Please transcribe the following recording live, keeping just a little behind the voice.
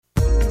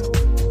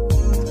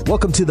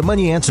Welcome to the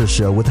Money Answer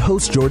Show with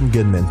host Jordan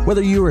Goodman.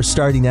 Whether you are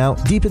starting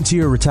out, deep into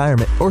your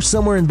retirement, or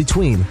somewhere in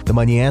between, the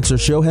Money Answer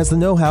Show has the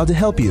know-how to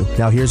help you.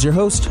 Now here's your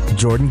host,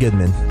 Jordan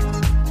Goodman.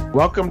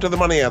 Welcome to the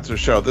Money Answer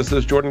Show. This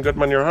is Jordan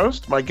Goodman, your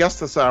host. My guest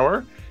this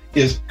hour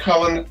is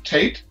Cullen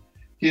Tate.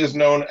 He is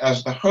known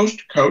as the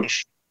Host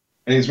Coach,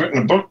 and he's written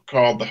a book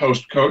called The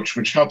Host Coach,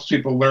 which helps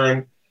people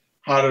learn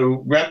how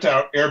to rent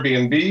out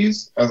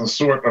Airbnbs as a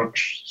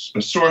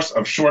source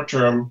of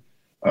short-term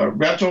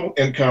rental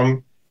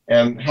income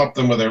and help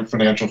them with their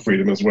financial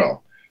freedom as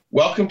well.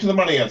 Welcome to the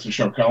Money Answer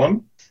Show,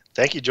 Cullen.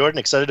 Thank you, Jordan.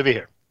 Excited to be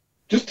here.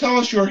 Just tell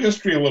us your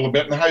history a little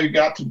bit and how you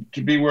got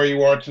to be where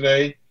you are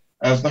today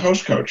as the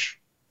Host Coach.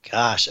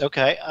 Gosh,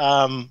 okay.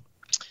 I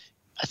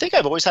think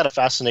I've always had a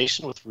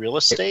fascination with real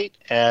estate,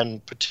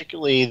 and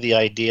particularly the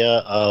idea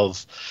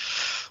of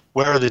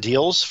where are the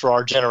deals for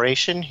our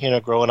generation. You know,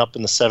 growing up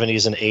in the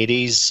 70s and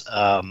 80s,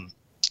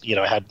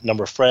 I had a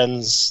number of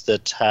friends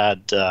that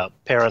had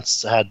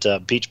parents that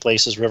had beach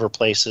places, river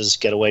places,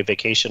 getaway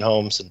vacation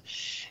homes. And,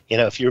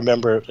 if you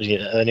remember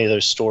any of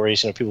those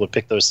stories, people would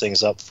pick those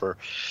things up for,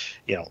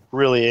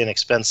 really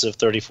inexpensive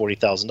 $30,000,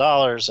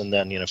 $40,000. And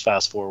then,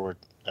 fast forward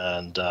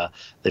and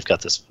they've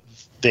got this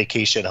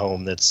vacation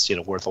home that's,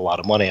 worth a lot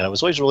of money. And I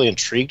was always really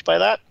intrigued by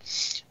that.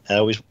 And I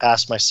always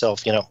asked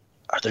myself,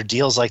 are there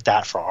deals like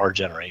that for our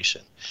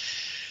generation?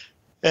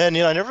 And,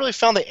 I never really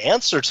found the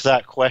answer to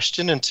that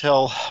question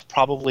until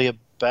probably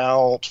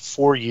about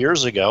 4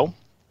 years ago.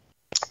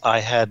 I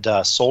had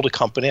sold a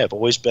company. I've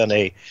always been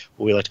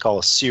what we like to call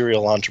a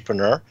serial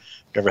entrepreneur.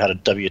 Never had a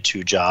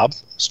W-2 job.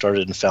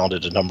 Started and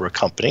founded a number of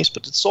companies,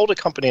 but sold a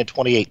company in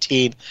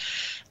 2018.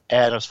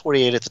 And I was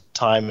 48 at the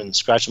time and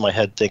scratching my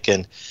head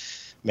thinking,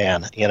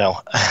 man,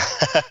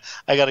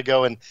 I got to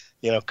go and,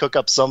 cook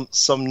up some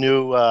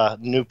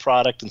new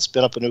product and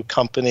spin up a new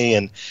company.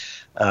 And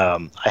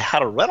I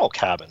had a rental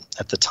cabin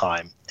at the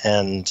time,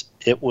 and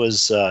it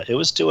was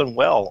doing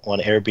well on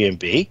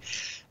Airbnb.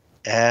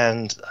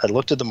 And I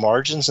looked at the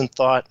margins and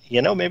thought,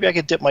 maybe I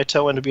could dip my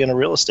toe into being a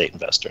real estate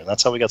investor. And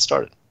that's how we got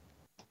started.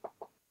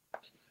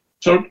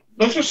 So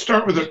let's just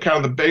start with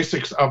the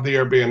basics of the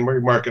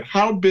Airbnb market.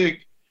 How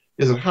big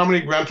is it? How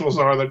many rentals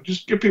are there?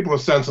 Just give people a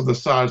sense of the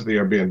size of the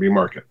Airbnb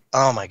market.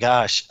 Oh my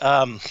gosh.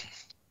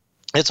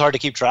 It's hard to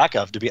keep track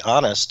of, to be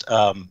honest.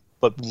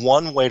 But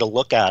one way to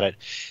look at it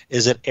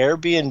is that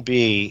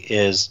Airbnb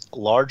is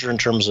larger in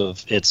terms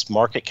of its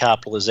market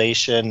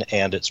capitalization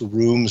and its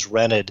rooms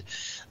rented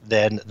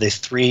than the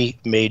three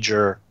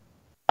major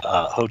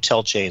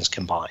hotel chains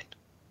combined.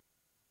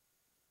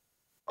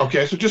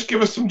 Okay, so just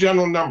give us some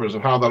general numbers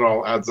of how that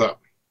all adds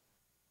up.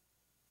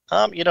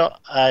 I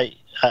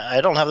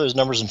don't have those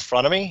numbers in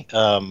front of me,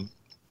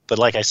 but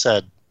like I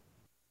said,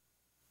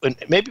 and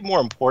maybe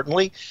more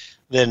importantly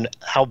than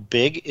how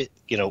big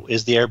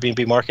is the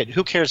Airbnb market,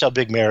 who cares how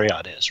big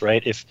Marriott is,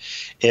 right?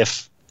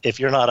 If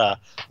you're not a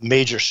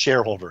major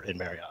shareholder in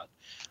Marriott.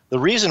 The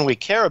reason we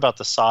care about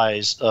the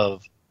size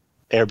of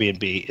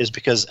Airbnb is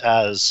because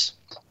as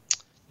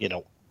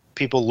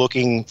people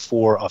looking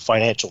for a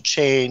financial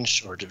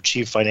change or to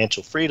achieve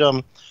financial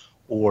freedom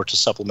or to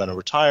supplement a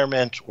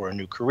retirement or a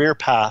new career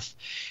path,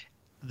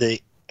 the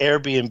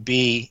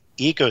Airbnb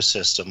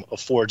ecosystem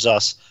affords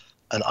us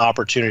an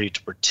opportunity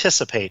to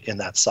participate in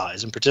that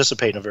size and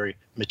participate in a very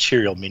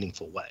material,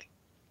 meaningful way.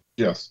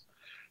 Yes.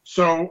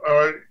 So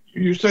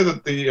you say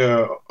that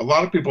a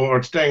lot of people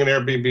are staying in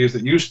Airbnbs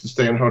that used to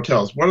stay in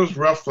hotels. What is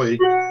roughly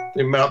the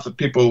amount that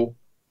people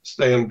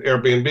stay in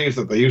Airbnbs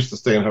that they used to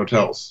stay in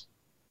hotels?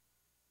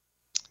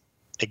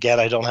 Again,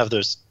 I don't have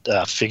those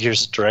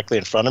figures directly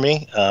in front of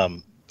me.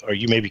 Are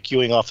you maybe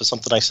queuing off of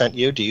something I sent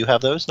you? Do you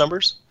have those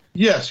numbers?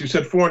 Yes, you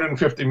said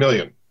 450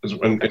 million is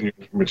in your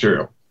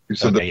material. You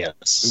said okay, yes.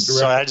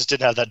 So I just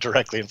didn't have that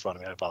directly in front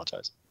of me. I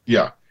apologize.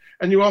 Yeah.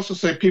 And you also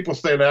say people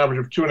stay an average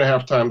of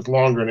 2.5 times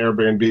longer in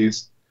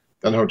Airbnbs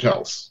than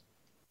hotels.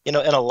 And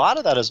a lot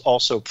of that is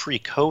also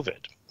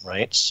pre-COVID,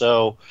 right?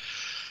 So,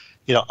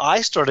 I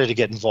started to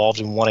get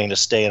involved in wanting to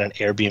stay in an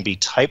Airbnb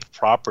type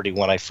property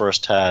when I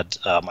first had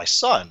my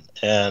son.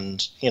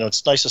 And,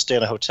 it's nice to stay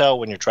in a hotel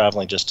when you're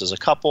traveling just as a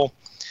couple.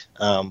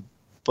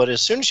 But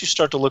as soon as you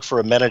start to look for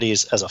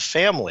amenities as a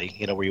family,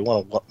 where you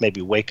want to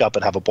maybe wake up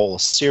and have a bowl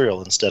of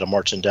cereal instead of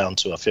marching down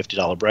to a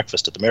 $50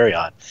 breakfast at the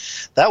Marriott,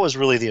 that was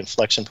really the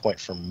inflection point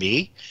for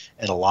me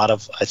and a lot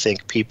of, I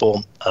think,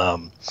 people,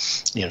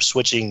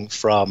 switching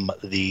from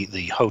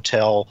the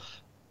hotel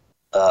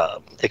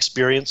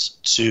experience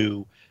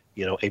to,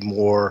 a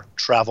more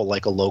travel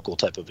like a local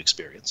type of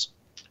experience.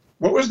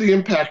 What was the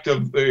impact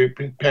of the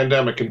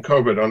pandemic and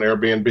COVID on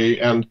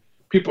Airbnb and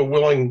people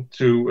willing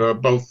to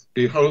both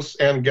be hosts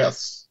and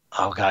guests?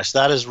 Oh gosh,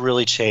 that has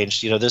really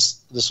changed.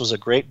 This was a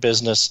great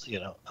business.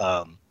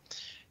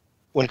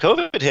 When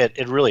COVID hit,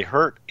 it really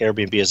hurt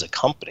Airbnb as a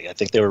company. I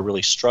think they were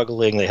really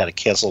struggling. They had to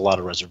cancel a lot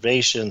of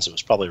reservations. It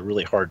was probably a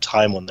really hard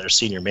time on their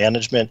senior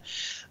management.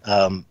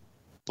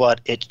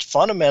 But it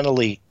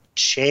fundamentally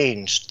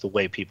changed the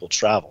way people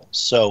travel.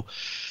 So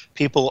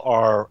people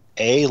are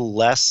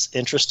less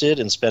interested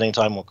in spending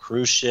time on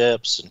cruise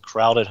ships and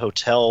crowded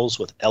hotels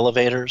with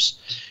elevators,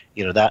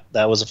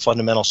 that was a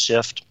fundamental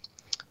shift.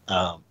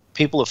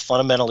 People have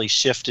fundamentally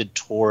shifted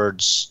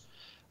towards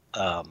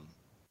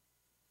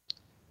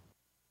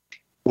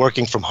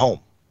working from home,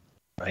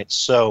 right?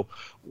 So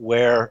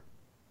where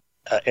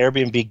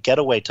Airbnb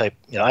getaway type,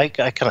 I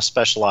kind of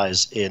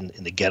specialize in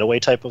the getaway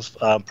type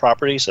of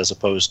properties as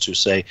opposed to,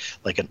 say,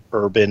 like an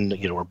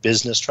urban, or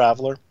business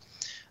traveler.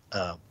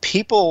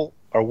 People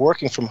are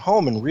working from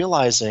home and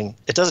realizing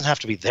it doesn't have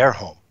to be their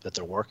home that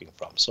they're working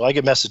from. So I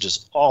get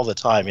messages all the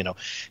time,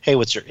 hey,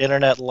 what's your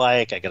internet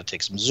like? I got to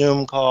take some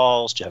Zoom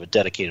calls. Do you have a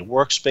dedicated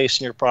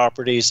workspace in your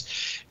properties?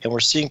 And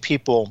we're seeing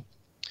people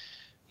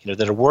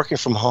that are working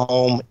from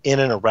home in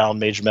and around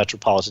major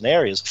metropolitan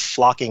areas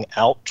flocking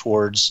out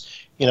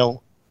towards,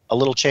 a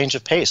little change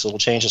of pace, a little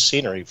change of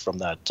scenery from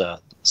that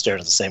staring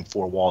at the same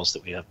four walls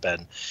that we have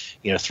been,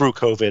 through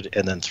COVID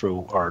and then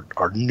through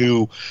our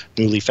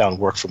newly found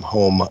work from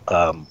home,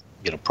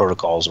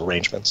 protocols,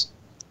 arrangements.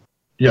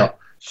 Yeah.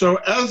 So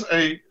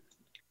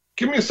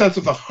give me a sense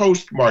of the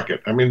host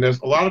market. I mean, there's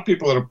a lot of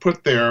people that have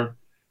put their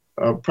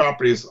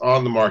properties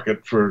on the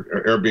market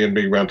for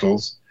Airbnb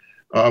rentals,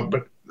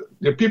 but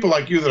there are people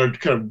like you that are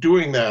kind of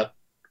doing that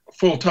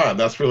full time.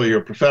 That's really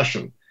your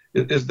profession.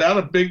 Is that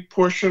a big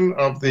portion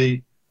of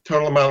the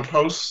total amount of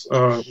hosts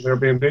with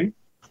Airbnb?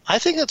 I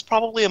think that's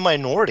probably a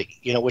minority,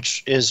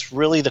 which is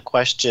really the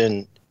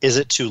question, is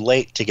it too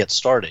late to get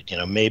started?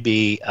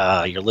 Maybe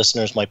your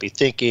listeners might be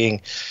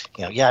thinking,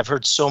 I've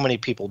heard so many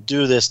people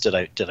do this. Did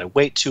I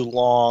wait too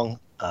long?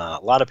 A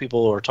lot of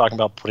people are talking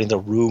about putting the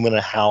room in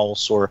a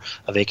house or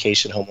a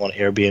vacation home on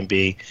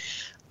Airbnb.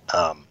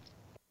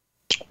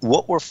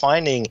 What we're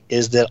finding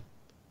is that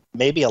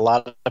maybe a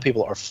lot of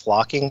people are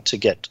flocking to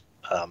get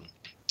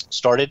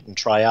started and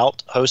try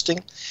out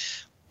hosting,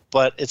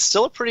 but it's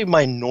still a pretty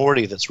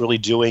minority that's really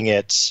doing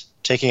it,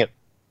 taking it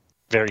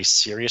very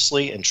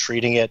seriously and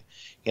treating it,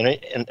 and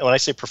when I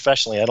say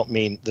professionally, I don't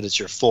mean that it's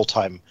your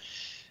full-time,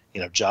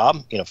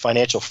 job.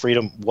 Financial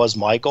freedom was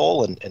my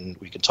goal, and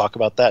we can talk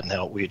about that and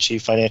how we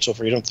achieve financial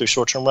freedom through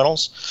short-term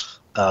rentals.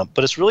 But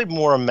it's really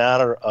more a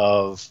matter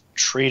of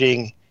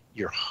treating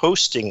your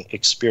hosting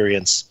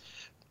experience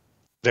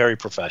very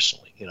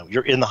professionally.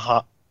 You're in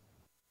the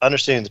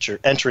understanding that you're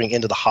entering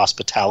into the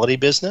hospitality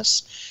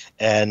business,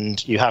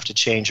 and you have to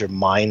change your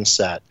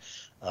mindset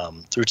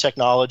through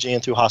technology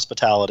and through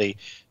hospitality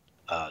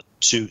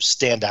to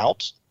stand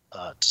out,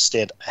 to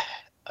stand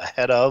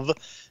ahead of,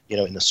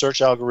 in the search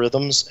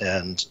algorithms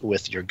and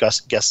with your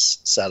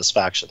guest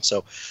satisfaction.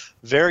 So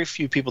very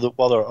few people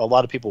while there are a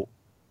lot of people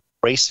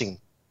racing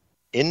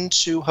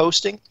into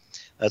hosting,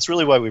 that's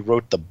really why we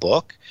wrote the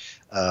book,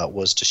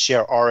 was to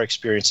share our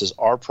experiences,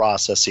 our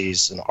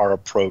processes, and our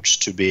approach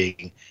to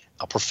being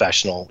a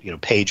professional,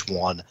 page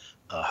one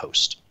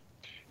host.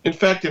 In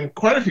fact, in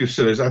quite a few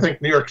cities, I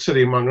think New York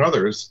City among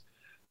others,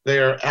 they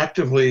are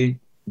actively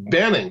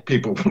banning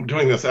people from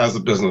doing this as a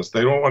business.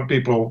 They don't want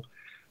people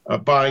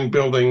buying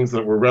buildings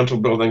that were rental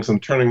buildings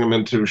and turning them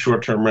into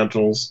short-term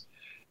rentals.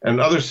 And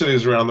other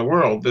cities around the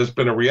world, there's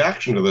been a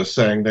reaction to this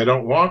saying they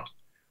don't want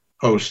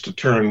hosts to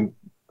turn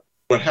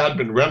what had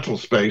been rental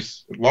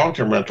space,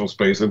 long-term rental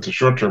space, into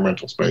short-term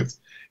rental space.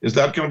 Is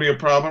that going to be a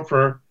problem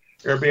for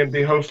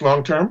Airbnb hosts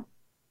long-term?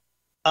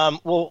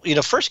 Well,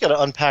 first you got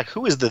to unpack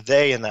who is the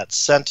they in that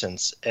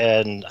sentence.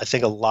 And I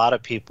think a lot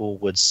of people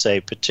would say,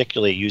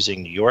 particularly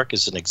using New York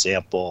as an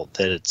example,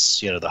 that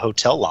it's, the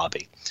hotel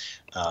lobby.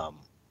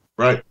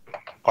 Right.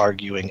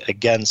 Arguing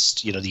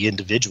against, the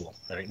individual.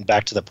 Right? And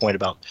back to the point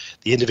about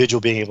the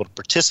individual being able to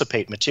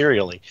participate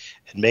materially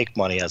and make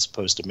money as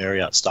opposed to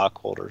Marriott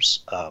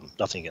stockholders.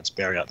 Nothing against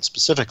Marriott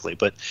specifically.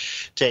 But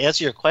to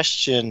answer your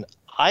question,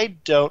 I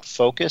don't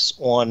focus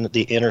on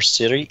the inner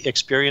city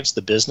experience,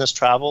 the business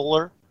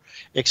traveler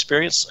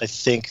experience. I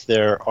think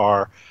there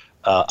are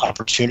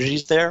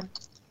opportunities there,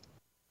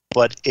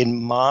 but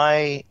in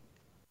my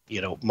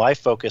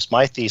focus,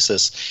 my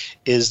thesis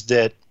is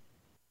that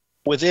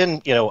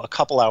within a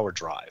couple hour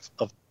drive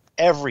of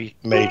every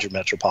major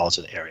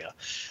metropolitan area,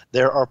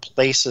 there are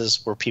places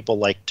where people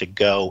like to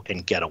go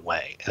and get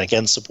away. And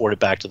again, supported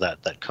back to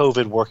that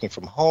COVID working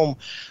from home,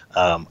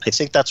 I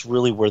think that's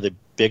really where the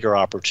bigger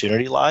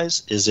opportunity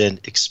lies, is in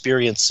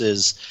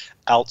experiences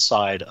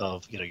outside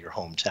of your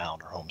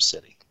hometown or home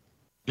city.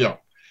 Yeah.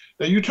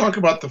 Now you talk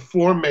about the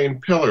four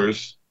main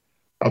pillars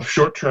of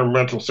short-term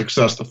rental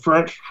success. The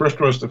first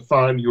was to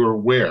find your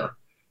where.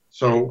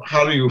 So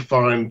how do you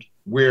find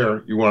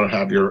where you want to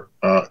have your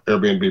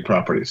Airbnb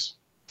properties?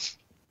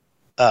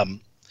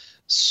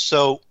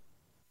 So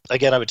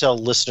again, I would tell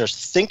listeners,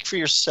 think for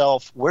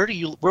yourself, where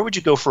would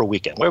you go for a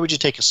weekend? Where would you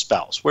take a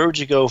spouse? Where would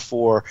you go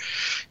for,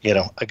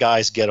 a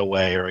guy's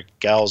getaway or a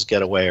gal's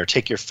getaway, or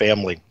take your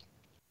family?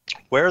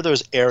 Where are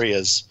those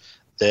areas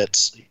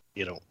that,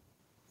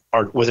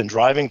 are within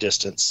driving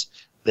distance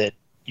that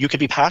you could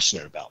be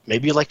passionate about?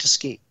 Maybe you like to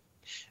ski.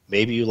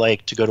 Maybe you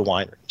like to go to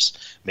wineries.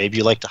 Maybe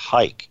you like to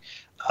hike.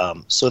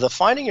 So the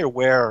finding your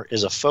where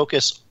is a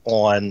focus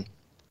on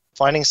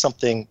finding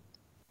something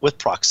with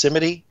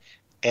proximity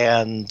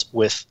and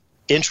with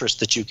interest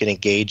that you can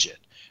engage in,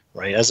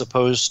 right? As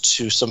opposed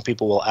to some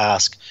people will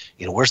ask,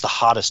 where's the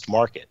hottest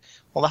market?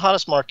 Well, the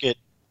hottest market,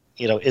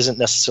 isn't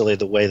necessarily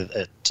the way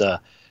that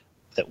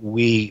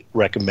we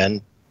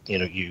recommend.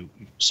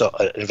 So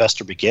an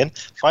investor begin.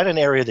 Find an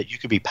area that you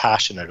could be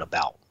passionate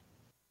about.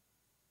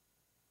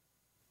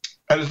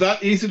 And is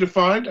that easy to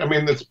find? I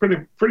mean, it's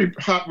pretty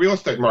hot real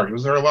estate market.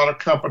 Is there a lot of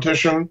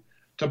competition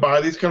to buy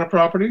these kind of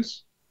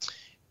properties?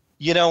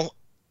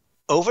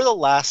 Over the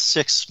last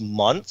 6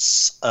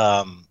 months,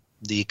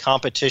 the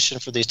competition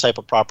for these type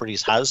of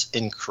properties has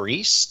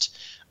increased.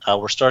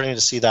 We're starting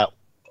to see that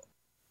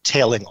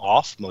tailing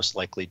off, most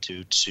likely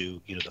due to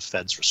the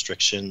Fed's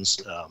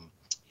restrictions,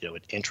 and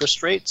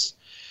interest rates.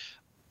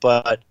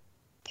 But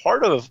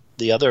part of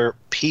the other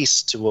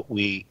piece to what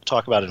we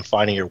talk about in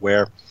finding your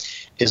where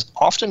is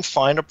often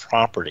find a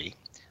property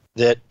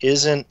that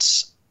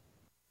isn't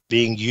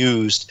being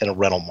used in a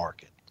rental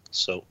market.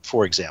 So,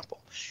 for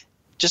example,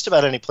 just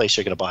about any place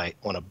you're going to buy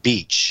on a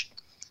beach,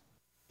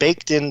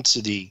 baked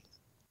into the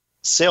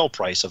sale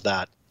price of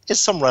that is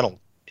some rental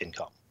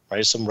income,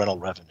 right? Some rental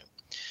revenue.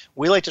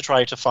 We like to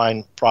try to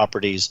find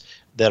properties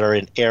that are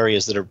in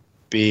areas that are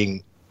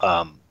being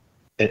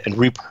and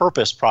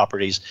repurposed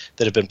properties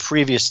that have been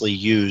previously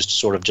used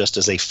sort of just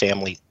as a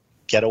family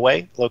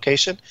getaway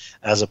location,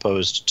 as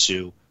opposed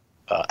to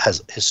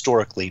has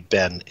historically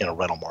been in a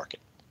rental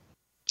market.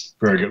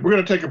 Very good. We're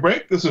going to take a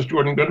break. This is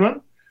Jordan Goodman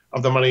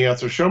of the Money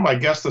Answer Show. My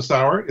guest this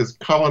hour is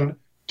Cullen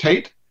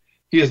Tate.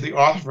 He is the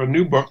author of a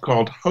new book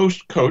called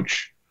Host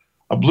Coach,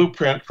 A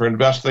Blueprint for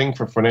Investing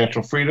for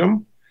Financial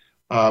Freedom.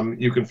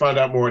 You can find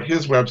out more at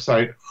his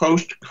website,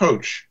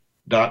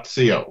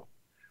 hostcoach.co.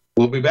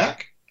 We'll be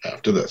back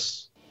after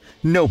this.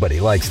 Nobody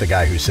likes the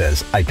guy who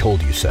says, "I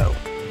told you so."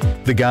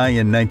 The guy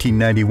in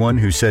 1991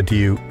 who said to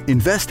you,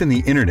 "Invest in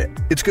the internet,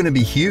 it's going to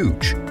be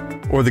huge."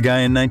 Or the guy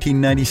in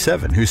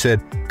 1997 who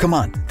said, "Come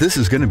on, this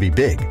is going to be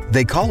big.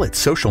 They call it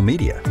social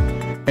media."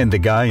 And the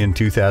guy in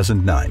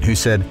 2009 who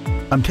said,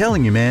 "I'm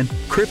telling you, man,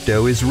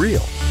 crypto is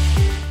real."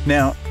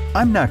 Now,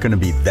 I'm not going to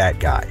be that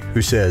guy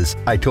who says,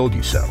 "I told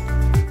you so."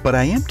 But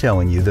I am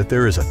telling you that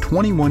there is a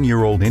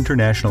 21-year-old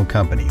international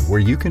company where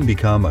you can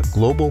become a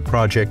global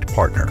project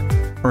partner,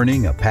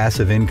 earning a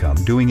passive income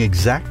doing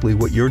exactly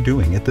what you're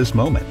doing at this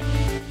moment.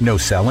 No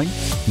selling,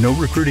 no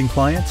recruiting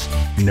clients,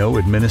 no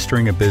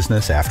administering a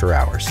business after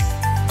hours.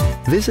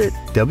 Visit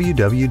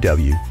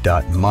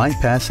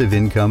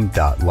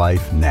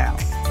www.mypassiveincome.life now.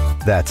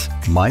 That's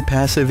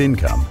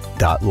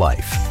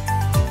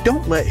mypassiveincome.life.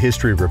 Don't let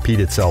history repeat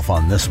itself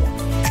on this one.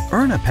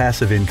 Earn a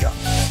passive income.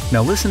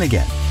 Now listen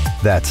again.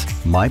 That's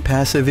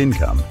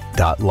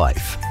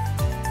mypassiveincome.life.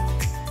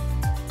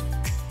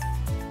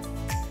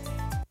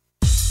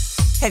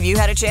 Have you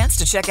had a chance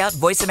to check out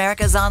Voice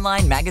America's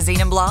online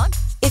magazine and blog?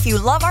 If you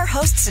love our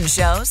hosts and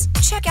shows,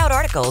 check out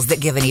articles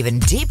that give an even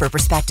deeper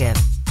perspective.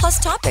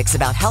 Plus topics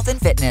about health and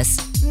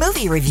fitness,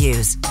 movie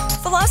reviews,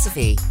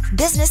 philosophy,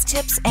 business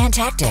tips and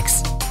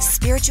tactics,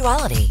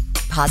 spirituality,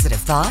 positive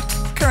thought,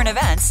 current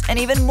events, and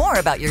even more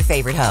about your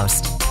favorite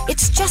host.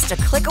 It's just a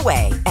click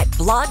away at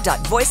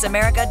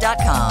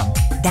blog.voiceamerica.com.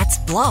 That's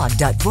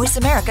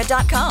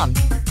blog.voiceamerica.com.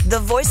 The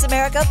Voice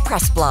America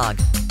Press Blog.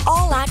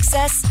 All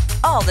access,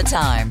 all the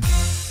time.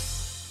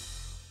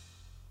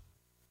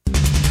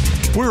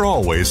 We're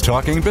always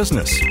talking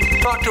business.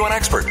 Talk to an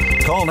expert.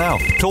 Call now,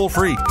 toll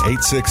free,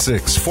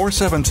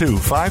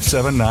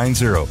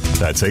 866-472-5790.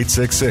 That's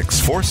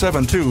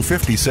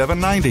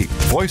 866-472-5790.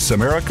 Voice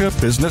America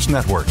Business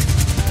Network.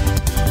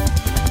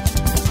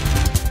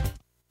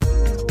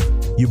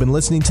 You've been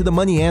listening to the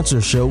Money Answer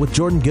Show with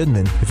Jordan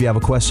Goodman. If you have a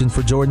question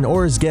for Jordan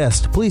or his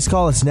guest, please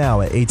call us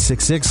now at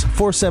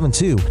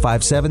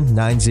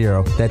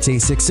 866-472-5790. That's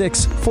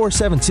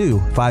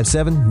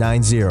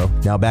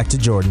 866-472-5790. Now back to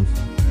Jordan.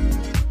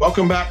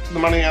 Welcome back to the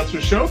Money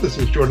Answer Show. This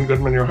is Jordan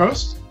Goodman, your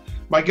host.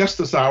 My guest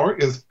this hour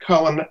is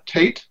Cullen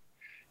Tate.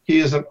 He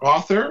is an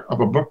author of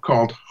a book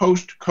called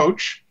Host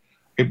Coach,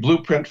 a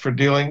blueprint for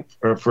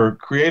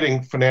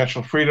creating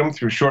financial freedom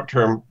through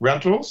short-term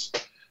rentals.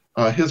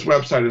 His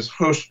website is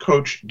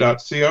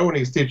hostcoach.co, and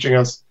he's teaching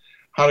us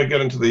how to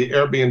get into the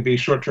Airbnb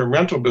short-term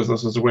rental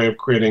business as a way of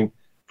creating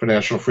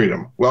financial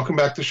freedom. Welcome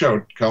back to the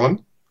show,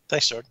 Cullen.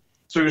 Thanks, Jordan.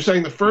 So you're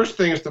saying the first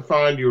thing is to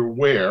find your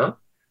where.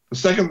 The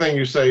second thing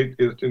you say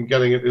in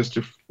getting it is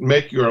to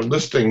make your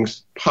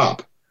listings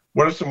pop.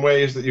 What are some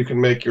ways that you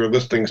can make your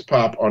listings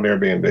pop on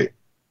Airbnb?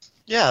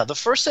 Yeah, the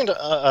first thing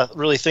to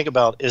really think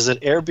about is that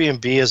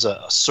Airbnb is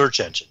a search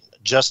engine,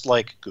 just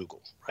like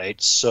Google,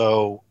 right?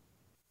 So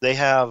they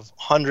have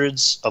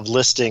hundreds of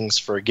listings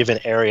for a given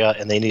area,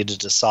 and they need to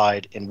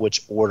decide in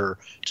which order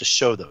to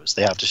show those.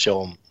 They have to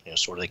show them,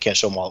 they can't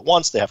show them all at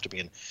once. They have to be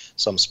in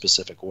some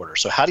specific order.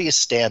 So how do you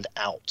stand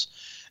out?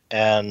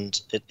 And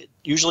it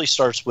usually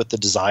starts with the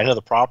design of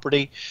the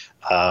property.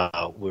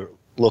 We're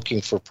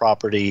looking for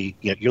property,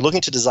 you're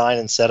looking to design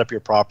and set up your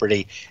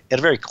property in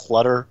a very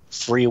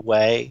clutter-free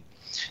way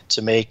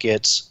to make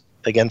it,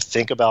 again,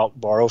 think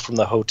about borrow from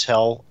the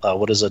hotel.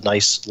 What does a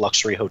nice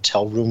luxury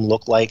hotel room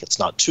look like? It's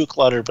not too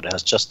cluttered, but it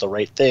has just the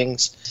right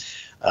things.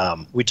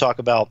 We talk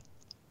about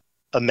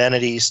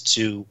amenities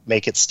to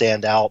make it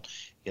stand out.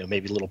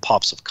 Maybe little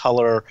pops of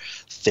color,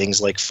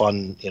 things like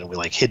fun, we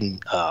like hidden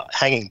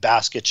hanging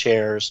basket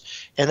chairs.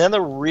 And then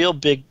the real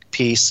big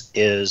piece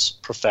is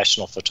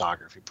professional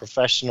photography,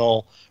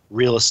 professional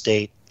real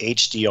estate,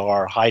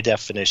 HDR, high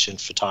definition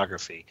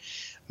photography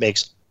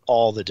makes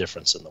all the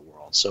difference in the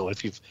world. So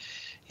if you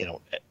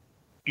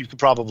could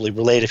probably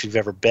relate if you've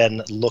ever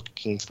been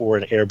looking for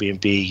an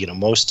Airbnb,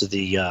 most of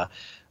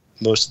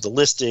the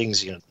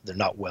listings, they're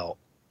not well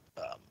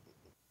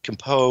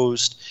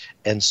composed,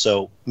 and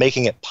so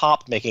making it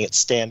pop, making it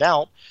stand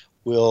out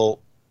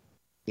will,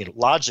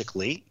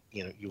 logically,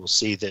 you will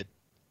see that,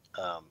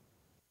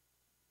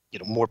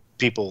 more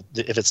people,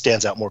 if it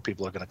stands out, more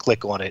people are going to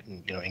click on it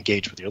and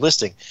engage with your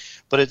listing.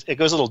 But it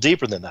goes a little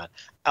deeper than that.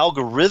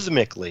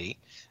 Algorithmically,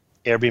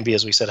 Airbnb,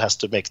 as we said, has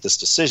to make this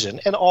decision,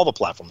 and all the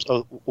platforms,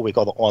 what we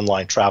call the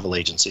online travel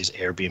agencies,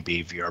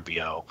 Airbnb,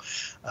 VRBO,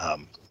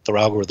 their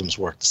algorithms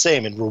work the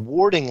same in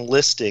rewarding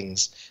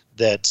listings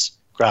that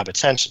grab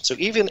attention. So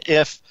even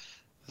if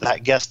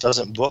that guest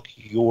doesn't book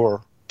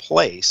your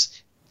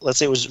place, let's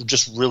say it was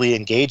just really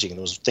engaging,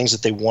 there was things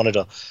that they wanted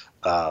to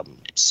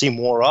see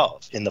more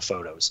of in the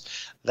photos,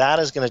 that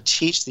is going to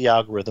teach the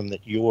algorithm that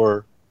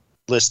your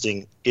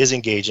listing is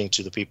engaging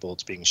to the people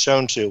it's being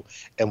shown to,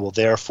 and will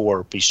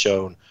therefore be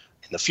shown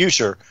in the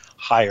future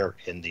higher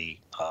in the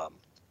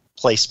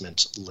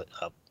placement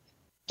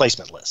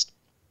list.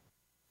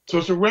 So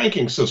it's a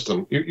ranking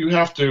system. You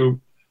have to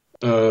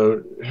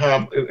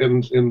have,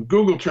 in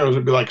Google terms,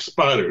 it'd be like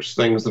spiders,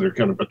 things that are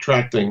kind of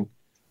attracting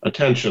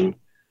attention.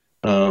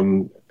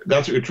 That's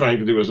what you're trying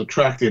to do, is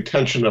attract the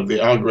attention of the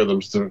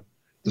algorithms to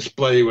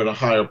display you in a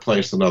higher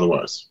place than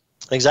otherwise.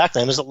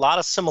 Exactly, and there's a lot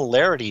of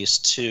similarities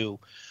to,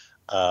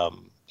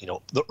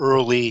 the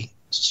early,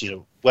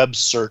 web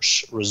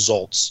search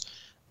results.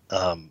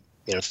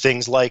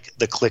 Things like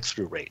the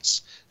click-through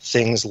rates,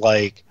 things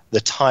like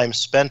the time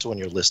spent on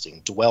your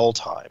listing, dwell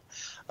time.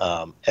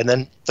 And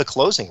then the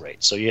closing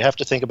rate. So you have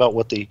to think about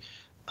what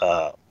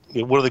are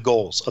the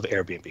goals of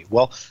Airbnb?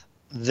 Well,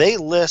 they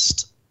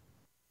list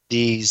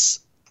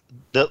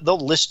they'll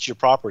list your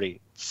property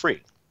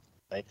free,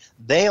 right?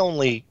 They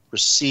only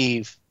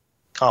receive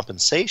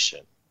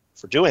compensation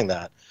for doing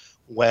that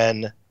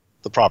when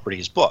the property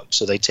is booked.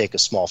 So they take a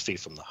small fee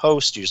from the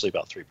host, usually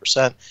about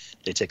 3%.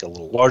 They take a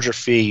little larger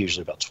fee,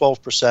 usually about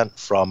 12%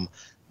 from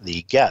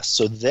the guests.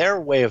 So their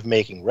way of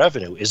making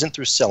revenue isn't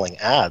through selling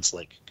ads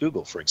like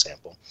Google, for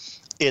example.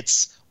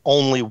 It's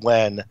only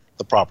when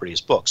the property is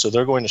booked. So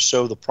they're going to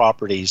show the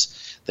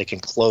properties that can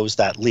close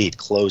that lead,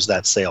 close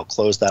that sale,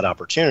 close that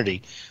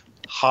opportunity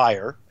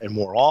higher and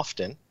more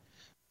often,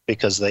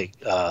 because they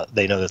know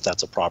that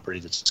that's a property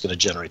that's going to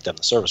generate them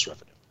the service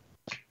revenue.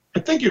 I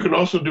think you can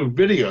also do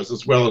videos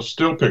as well as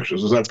still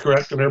pictures. Is that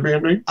correct in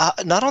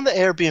Airbnb? Not on the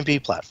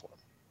Airbnb platform.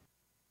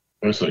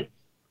 I see.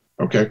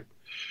 Okay.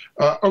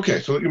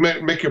 So you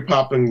make your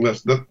popping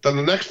list. Then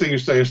the next thing you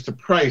say is to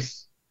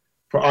price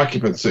for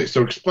occupancy.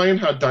 So explain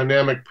how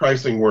dynamic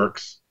pricing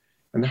works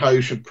and how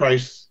you should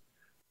price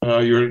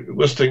your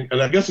listing.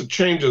 And I guess it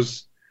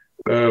changes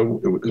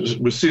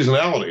with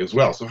seasonality as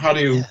well. So how do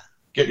you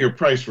get your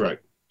price right?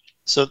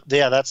 So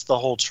that's the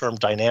whole term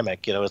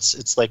dynamic.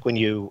 It's like when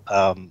you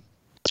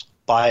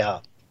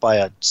buy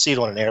a seat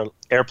on an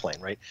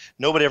airplane, right?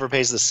 Nobody ever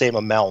pays the same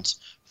amount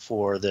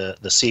for the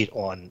seat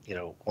on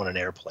an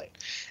airplane.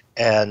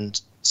 And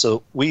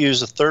so we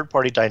use a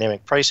third-party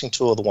dynamic pricing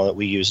tool. The one that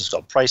we use is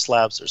called Price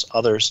Labs. There's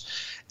others,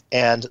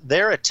 and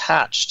they're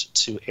attached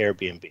to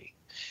Airbnb.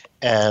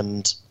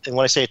 And when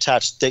I say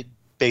attached, they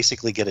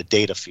basically get a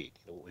data feed,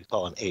 what we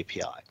call an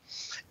API.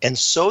 And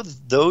so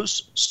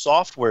those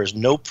softwares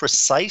know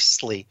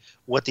precisely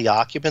what the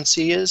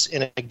occupancy is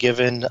in a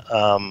given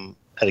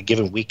at a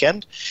given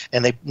weekend,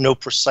 and they know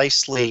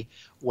precisely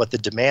what the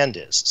demand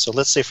is. So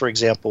let's say, for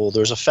example,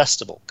 there's a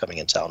festival coming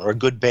in town, or a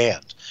good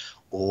band,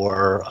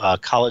 or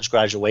college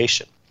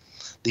graduation.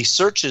 The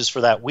searches for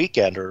that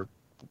weekend or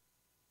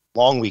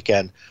long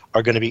weekend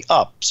are going to be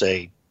up,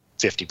 say,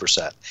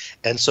 50%.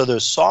 And so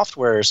those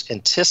softwares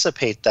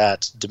anticipate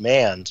that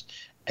demand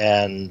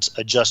and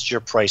adjust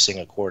your pricing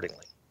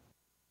accordingly.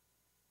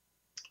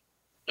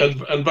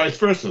 And vice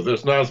versa.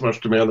 There's not as much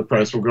demand, the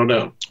price will go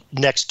down.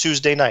 Next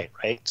Tuesday night,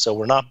 right? So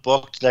we're not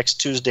booked next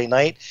Tuesday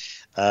night.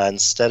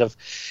 Instead of,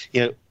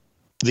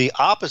 the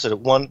opposite,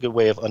 one good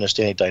way of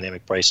understanding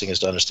dynamic pricing is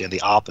to understand the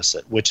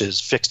opposite, which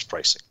is fixed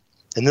pricing.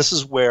 And this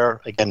is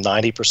where, again,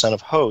 90%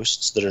 of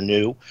hosts that are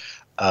new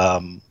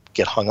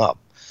get hung up.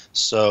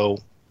 So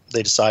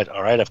they decide,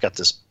 all right, I've got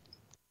this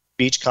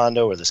beach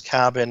condo or this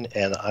cabin,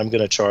 and I'm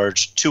going to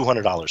charge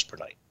 $200 per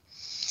night.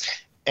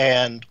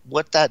 And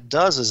what that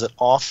does is it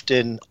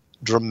often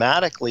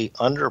dramatically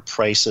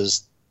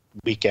underprices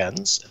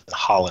weekends and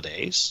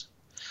holidays,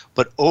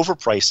 but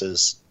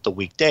overprices the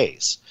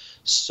weekdays.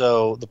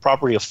 So the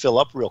property will fill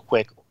up real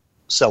quick,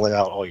 selling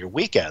out all your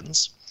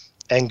weekends,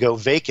 and go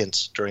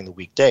vacant during the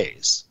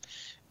weekdays.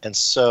 And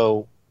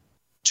so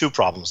two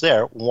problems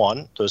there.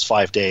 One, those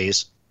 5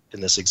 days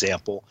in this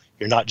example,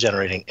 you're not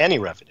generating any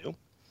revenue.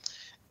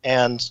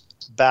 And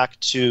back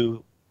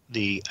to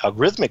the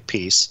algorithmic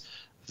piece,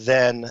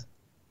 then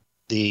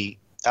the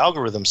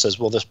algorithm says,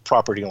 well, this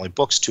property only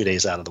books 2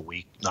 days out of the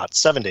week, not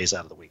 7 days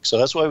out of the week. So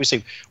that's why we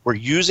say we're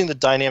using the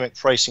dynamic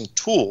pricing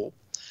tool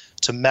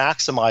to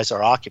maximize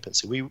our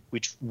occupancy. We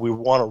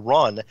want to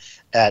run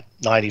at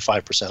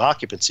 95%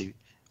 occupancy,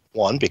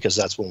 one, because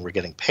that's when we're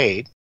getting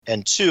paid,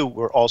 and two,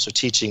 we're also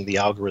teaching the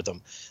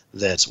algorithm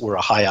that we're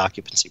a high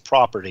occupancy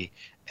property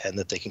and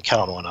that they can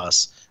count on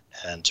us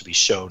and to be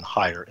shown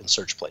higher in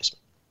search placement.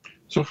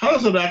 So how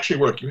does it actually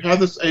work? You have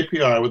this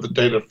API with the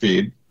data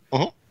feed.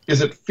 Mm-hmm.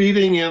 Is it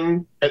feeding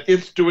in, and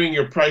it's doing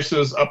your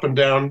prices up and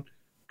down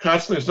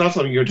constantly? It's not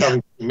something you're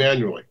having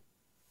manually.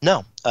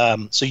 No.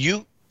 So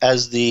you,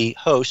 as the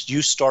host,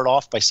 you start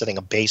off by setting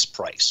a base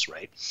price,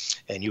 right?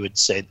 And you would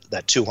say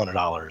that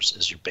 $200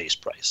 is your base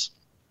price.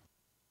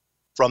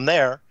 From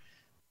there,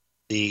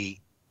 the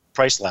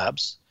Price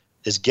Labs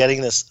is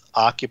getting this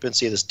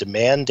occupancy, this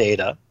demand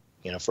data,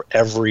 for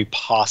every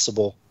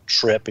possible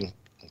trip and,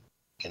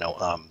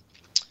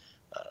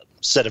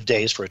 set of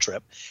days for a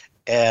trip,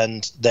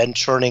 and then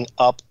turning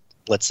up,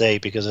 let's say,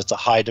 because it's a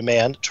high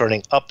demand,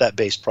 turning up that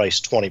base price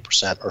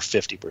 20% or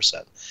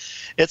 50%.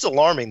 It's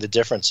alarming, the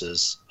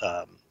differences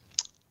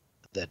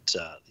that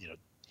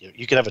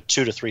you can have a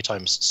 2 to 3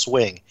 times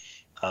swing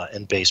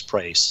in base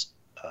price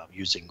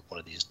using one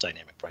of these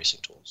dynamic pricing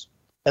tools,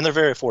 and they're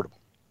very affordable.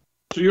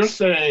 So you're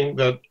saying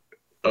that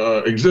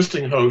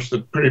existing hosts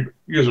that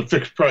use a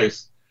fixed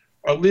price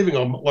are leaving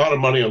a lot of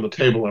money on the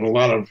table and a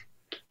lot of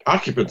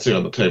occupancy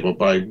on the table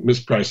by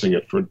mispricing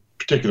it for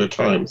particular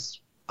times.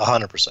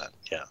 100%,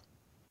 yeah.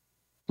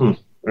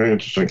 Very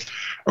interesting.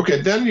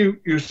 Okay, then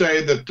you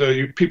say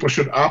that people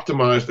should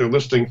optimize their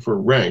listing for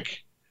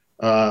rank.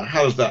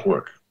 How does that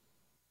work?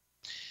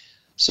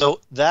 So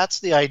that's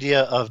the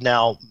idea of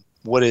now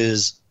what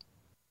is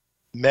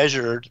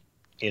measured,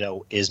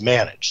 is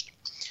managed.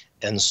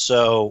 And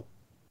so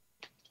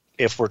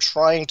if we're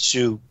trying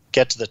to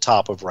get to the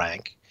top of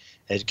rank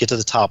and get to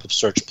the top of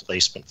search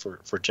placement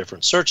for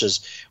different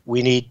searches,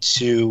 we need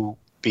to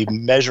be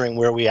measuring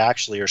where we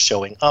actually are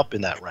showing up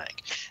in that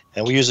rank.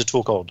 And we use a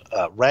tool called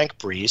Rank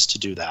Breeze to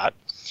do that.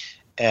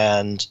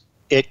 And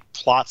it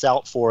plots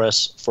out for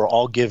us for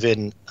all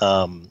given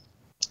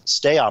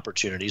stay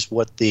opportunities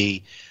what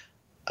the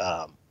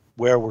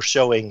where we're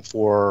showing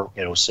for,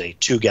 say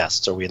 2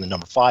 guests. Are we in the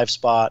number 5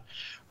 spot?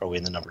 Are we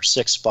in the number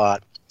 6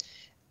 spot?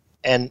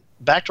 And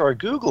back to our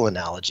Google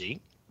analogy,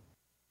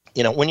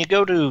 when you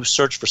go to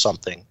search for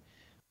something,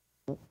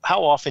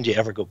 how often do you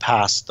ever go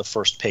past the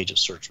first page of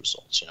search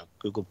results?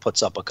 Google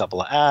puts up a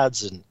couple of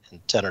ads and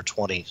 10 or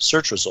 20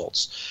 search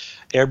results.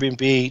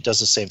 Airbnb does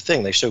the same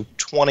thing. They show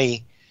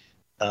 20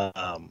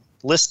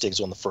 listings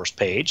on the first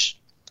page,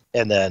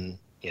 and then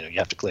you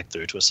have to click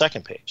through to a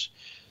second page.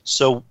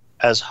 So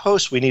as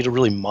hosts, we need to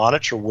really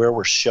monitor where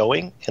we're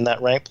showing in that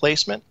rank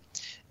placement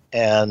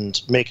and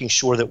making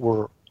sure that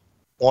we're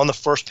on the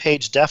first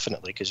page,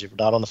 definitely, because if you're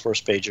not on the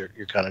first page, you're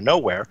kind of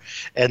nowhere,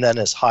 and then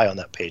as high on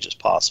that page as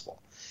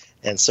possible.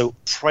 And so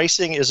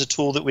pricing is a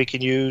tool that we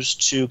can use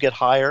to get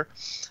higher.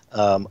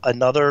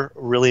 Another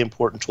really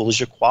important tool is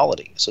your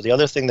quality. So the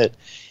other thing that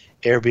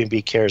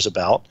Airbnb cares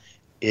about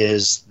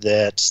is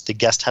that the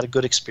guest had a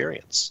good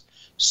experience.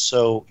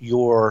 So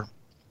your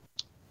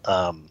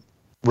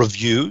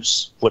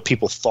reviews, what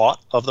people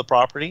thought of the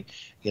property,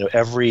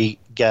 every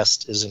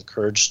guest is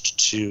encouraged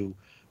to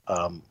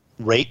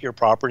rate your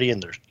property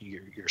and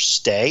your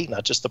stay,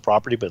 not just the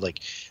property, but like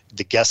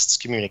the guest's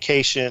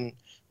communication,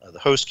 the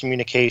host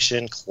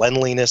communication,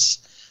 cleanliness,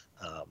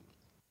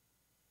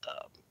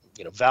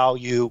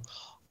 value,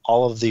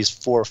 all of these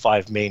 4 or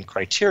 5 main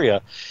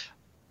criteria.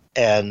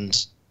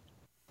 And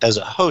as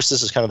a host,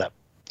 this is kind of that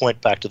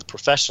point back to the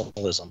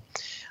professionalism.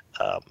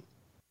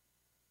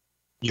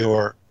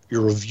 Your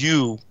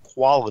review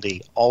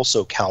quality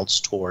also counts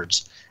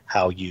towards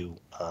how you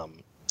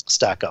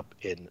stack up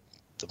in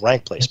the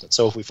rank placement.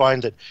 So if we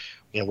find that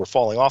we're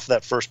falling off of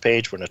that first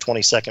page, we're in a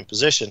 22nd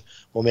position,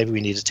 well, maybe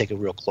we need to take a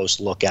real close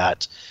look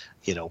at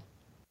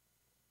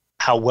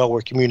how well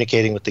we're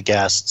communicating with the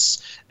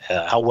guests,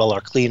 how well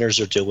our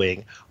cleaners are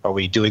doing. Are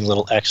we doing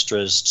little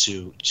extras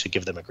to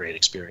give them a great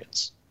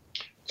experience?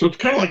 So it's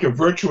kind of like a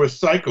virtuous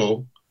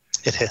cycle.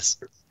 It is.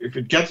 If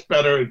it gets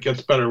better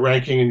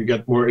ranking, and you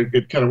get more,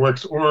 it kind of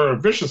works. Or a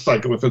vicious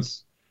cycle, if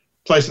it's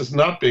places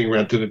not being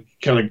rented, it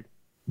kind of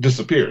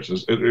disappears.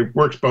 It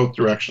works both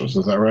directions.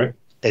 Is that right?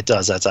 It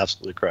does. That's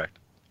absolutely correct.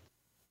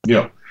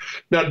 Yeah.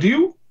 Now,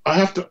 I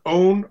have to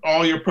own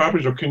all your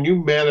properties, or can you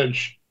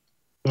manage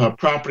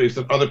properties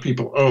that other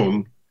people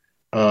own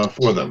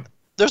for them?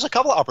 There's a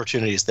couple of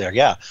opportunities there,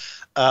 yeah.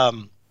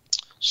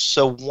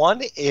 So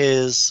one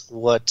is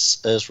what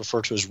is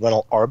referred to as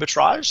rental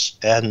arbitrage,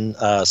 and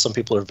some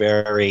people are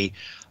very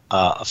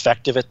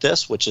effective at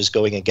this, which is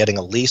going and getting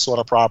a lease on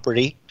a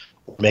property,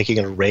 or making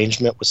an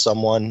arrangement with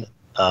someone.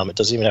 It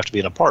doesn't even have to be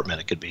an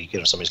apartment. It could be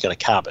somebody's got a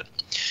cabin,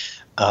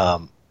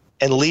 and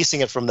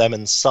leasing it from them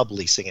and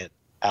subleasing it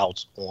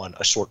out on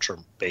a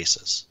short-term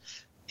basis.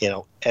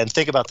 And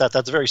think about that.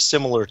 That's very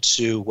similar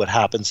to what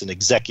happens in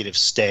executive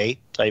stay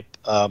type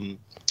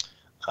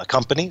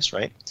companies,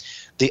 right?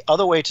 The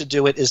other way to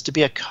do it is to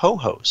be a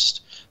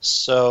co-host.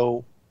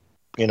 So,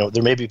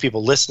 there may be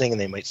people listening and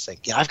they might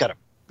think, yeah, I've got a,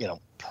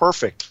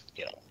 perfect,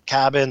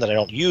 cabin that I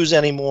don't use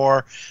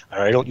anymore, or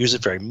I don't use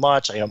it very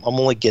much. I'm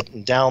only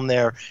getting down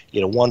there,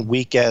 one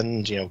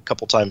weekend, a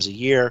couple times a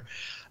year.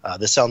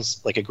 This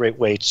sounds like a great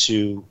way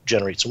to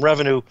generate some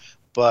revenue,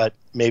 but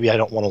maybe I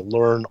don't want to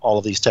learn all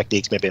of these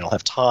techniques. Maybe I don't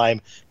have time.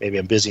 Maybe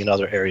I'm busy in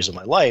other areas of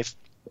my life.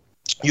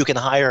 You can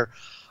hire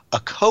a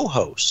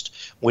co-host,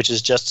 which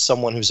is just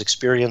someone who's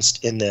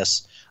experienced in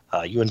this.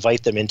 You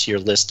invite them into your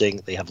listing.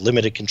 They have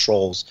limited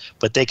controls,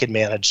 but they can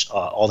manage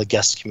all the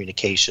guest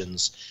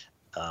communications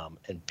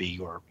and be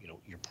your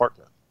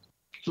partner.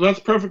 So that's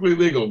perfectly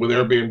legal with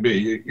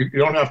Airbnb. You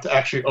don't have to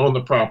actually own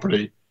the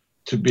property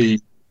to be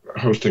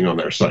hosting on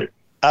their site.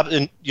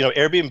 And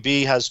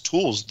Airbnb has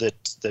tools that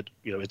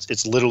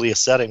it's literally a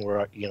setting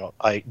where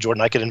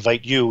Jordan, I could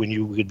invite you and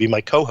you would be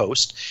my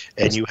co-host,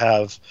 and you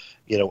have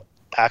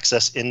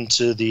access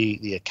into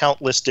the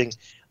account listing.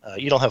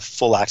 You don't have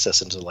full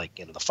access into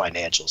the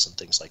financials and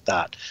things like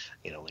that.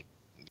 Like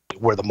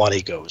where the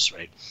money goes,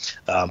 right?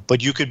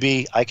 But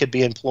I could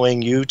be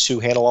employing you to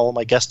handle all of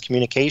my guest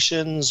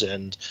communications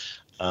and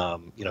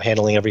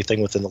handling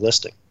everything within the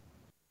listing.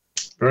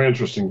 Very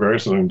interesting. Very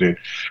interesting indeed.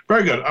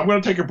 Very good. I'm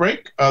going to take a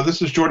break.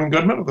 This is Jordan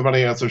Goodman of the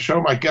Money Answer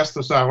Show. My guest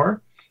this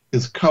hour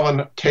is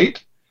Cullen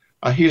Tate.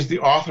 He's the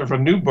author of a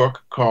new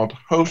book called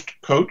Host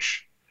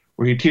Coach,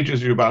 where he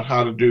teaches you about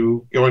how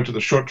to go into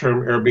the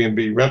short-term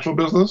Airbnb rental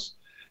business.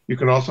 You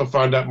can also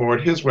find out more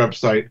at his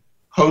website,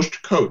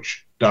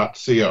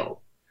 hostcoach.co.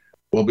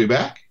 We'll be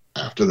back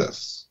after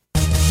this.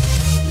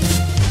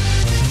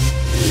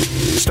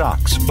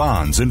 Stocks,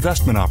 bonds,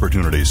 investment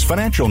opportunities,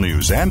 financial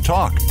news, and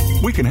talk.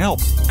 We can help.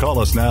 Call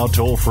us now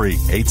toll free,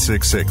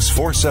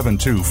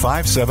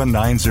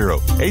 866-472-5790.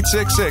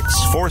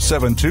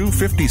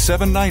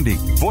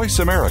 866-472-5790. Voice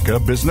America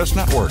Business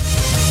Network.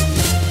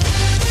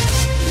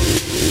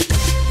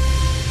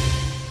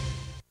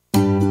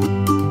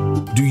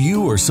 Do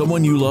you or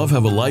someone you love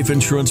have a life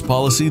insurance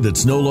policy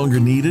that's no longer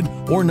needed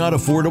or not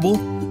affordable?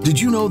 Did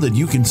you know that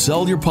you can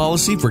sell your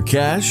policy for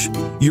cash?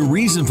 Your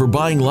reason for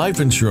buying life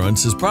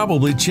insurance has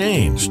probably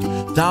changed.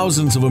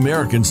 Thousands of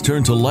Americans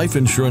turn to life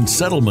insurance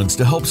settlements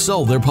to help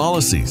sell their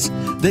policies.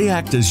 They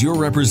act as your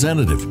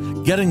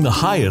representative, getting the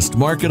highest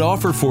market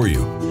offer for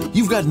you.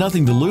 You've got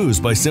nothing to lose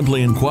by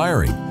simply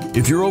inquiring.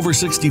 If you're over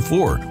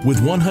 64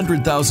 with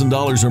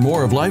 $100,000 or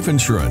more of life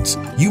insurance,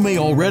 you may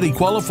already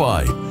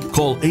qualify.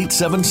 Call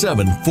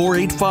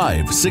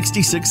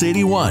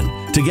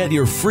 877-485-6681 to get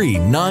your free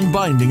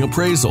non-binding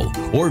appraisal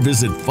or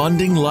visit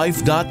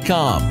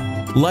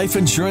fundinglife.com. Life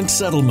Insurance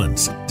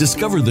Settlements.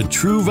 Discover the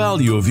true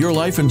value of your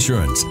life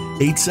insurance.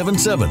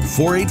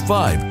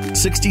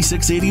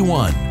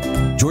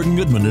 877-485-6681. Jordan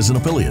Goodman is an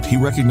affiliate. He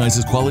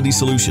recognizes quality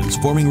solutions,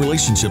 forming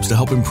relationships to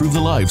help improve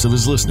the lives of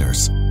his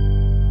listeners.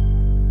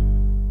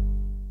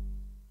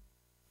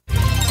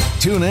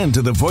 Tune in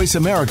to the Voice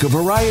America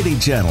Variety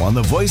channel on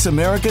the Voice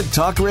America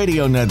Talk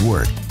Radio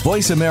Network.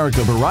 Voice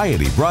America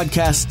Variety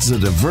broadcasts a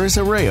diverse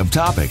array of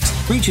topics,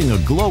 reaching a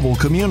global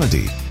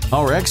community.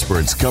 Our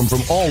experts come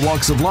from all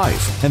walks of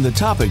life, and the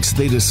topics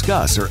they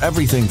discuss are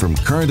everything from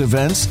current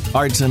events,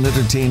 arts and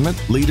entertainment,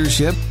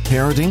 leadership,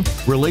 parenting,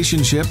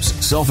 relationships,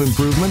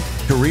 self-improvement,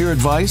 career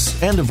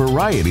advice, and a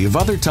variety of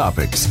other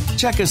topics.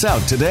 Check us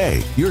out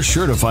today. You're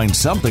sure to find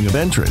something of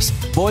interest.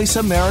 Voice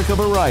America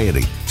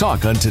Variety.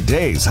 Talk on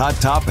today's hot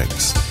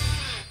topics.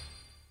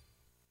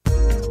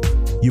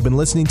 You've been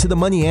listening to The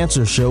Money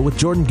Answer Show with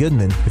Jordan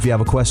Goodman. If you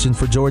have a question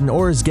for Jordan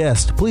or his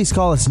guest, please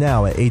call us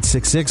now at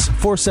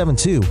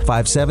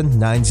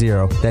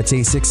 866-472-5790. That's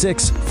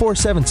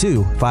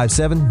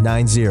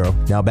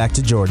 866-472-5790. Now back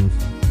to Jordan.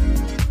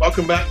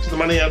 Welcome back to The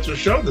Money Answer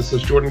Show. This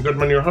is Jordan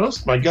Goodman, your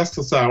host. My guest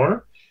this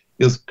hour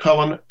is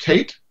Cullen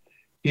Tate.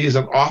 He's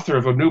an author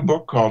of a new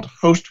book called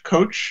Host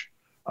Coach,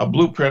 a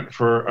blueprint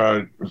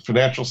for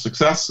financial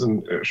success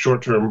in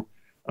short-term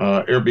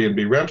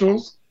Airbnb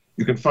rentals.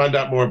 You can find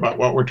out more about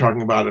what we're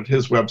talking about at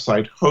his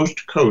website,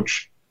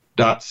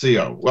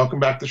 hostcoach.co. Welcome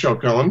back to the show,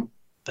 Cullen.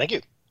 Thank you.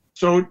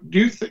 So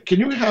can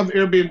you have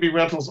Airbnb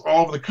rentals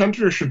all over the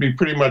country, or should be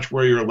pretty much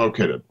where you're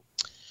located?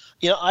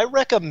 I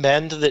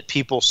recommend that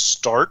people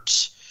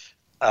start,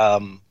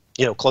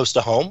 close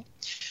to home.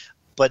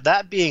 But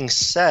that being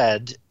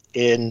said,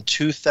 in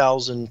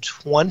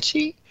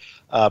 2020,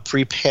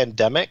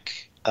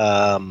 pre-pandemic,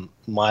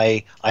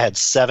 I had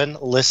 7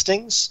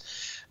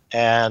 listings.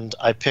 And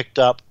I picked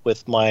up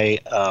with my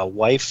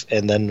wife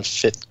and then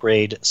 5th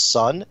grade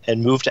son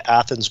and moved to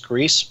Athens,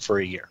 Greece for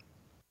a year.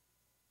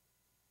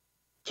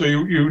 So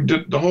you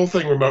did the whole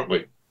thing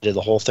remotely? Did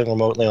the whole thing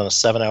remotely on a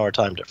 7-hour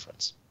time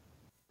difference.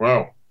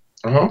 Wow.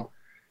 Uh-huh.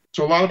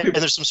 So a lot of people...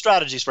 And there's some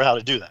strategies for how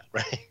to do that,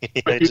 right?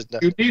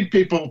 you need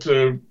people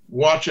to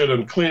watch it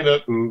and clean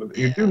it, and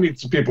you do need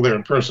some people there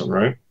in person,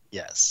 right?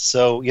 Yes.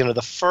 So,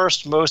 the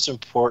first most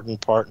important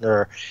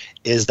partner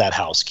is that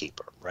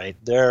housekeeper, right?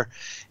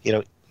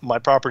 My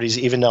properties,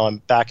 even though I'm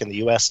back in the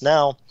U.S.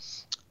 now,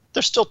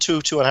 they're still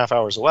 2.5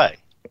 hours away.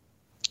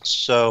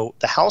 So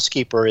the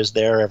housekeeper is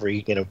there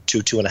every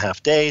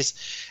 2.5 days,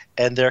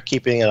 and they're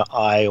keeping an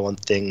eye on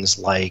things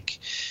like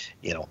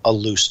a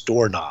loose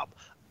doorknob,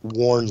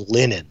 worn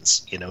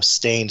linens,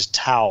 stained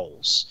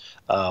towels,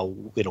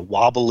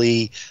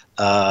 wobbly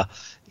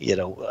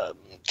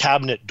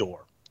cabinet door,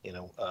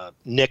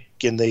 nick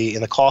in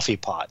the coffee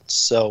pot.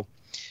 So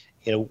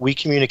we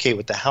communicate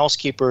with the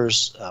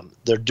housekeepers.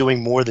 They're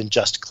doing more than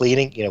just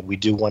cleaning. We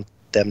do want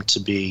them to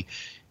be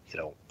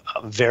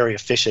very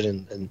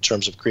efficient in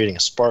terms of creating a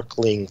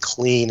sparkling,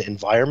 clean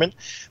environment,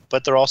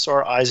 but they're also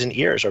our eyes and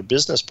ears, our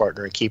business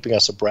partner, in keeping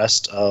us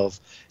abreast of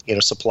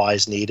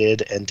supplies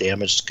needed and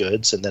damaged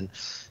goods. And then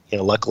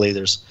luckily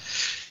there's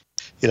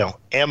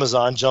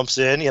Amazon jumps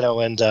in,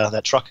 and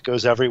that truck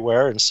goes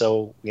everywhere. And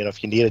so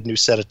if you need a new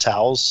set of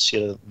towels,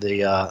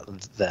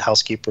 the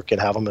housekeeper can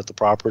have them at the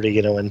property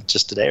in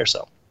just a day or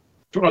so.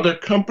 So are there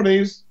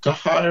companies to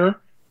hire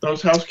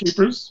those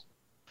housekeepers?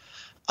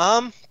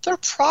 There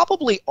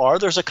probably are.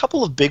 There's a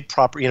couple of big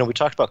property, we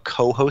talked about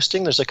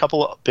co-hosting. There's a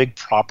couple of big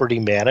property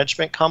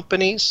management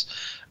companies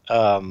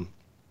that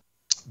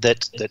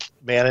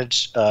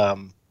manage,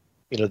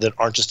 that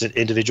aren't just an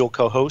individual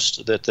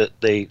co-host, that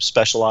they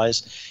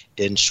specialize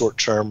in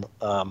short-term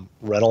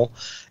rental.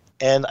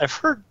 And I've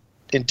heard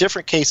in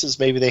different cases,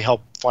 maybe they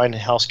help find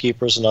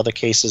housekeepers. In other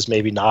cases,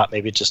 maybe not.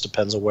 Maybe it just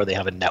depends on where they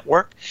have a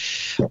network.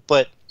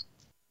 But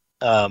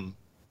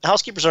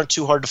housekeepers aren't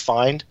too hard to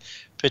find,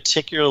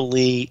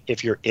 particularly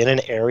if you're in an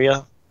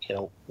area.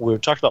 We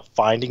talked about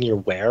finding your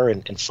where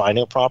and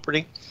finding a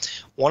property.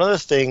 One of the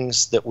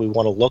things that we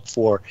want to look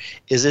for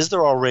is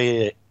there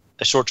already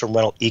a short-term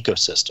rental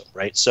ecosystem,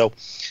 right? So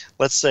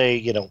let's say,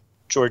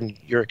 Jordan,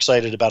 you're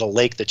excited about a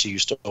lake that you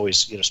used to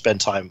always, spend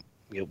time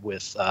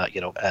with,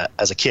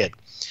 as a kid.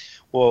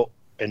 Well,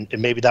 and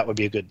maybe that would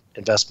be a good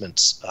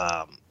investment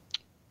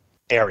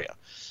area.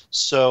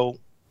 So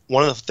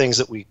one of the things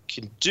that we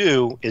can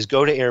do is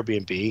go to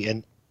Airbnb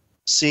and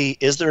see,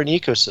 is there an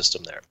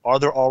ecosystem there? Are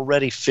there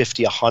already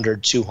 50,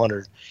 100,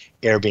 200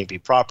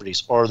 Airbnb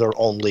properties, or are there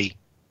only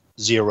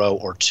 0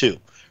 or 2,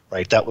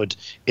 right? That would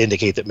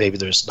indicate that maybe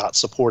there's not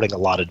supporting a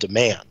lot of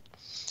demand.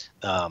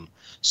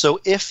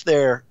 So if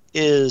there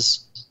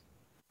is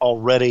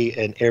already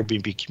an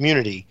Airbnb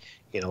community,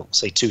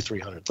 say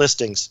 200-300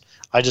 listings,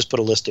 I just put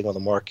a listing on the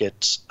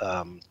market,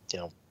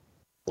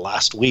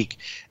 last week,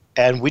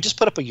 and we just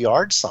put up a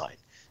yard sign.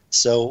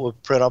 So we'll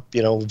print up,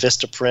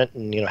 Vistaprint,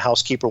 and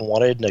housekeeper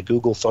wanted, and a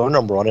Google phone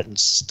number on it, and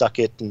stuck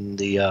it in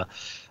the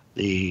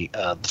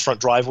front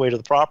driveway to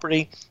the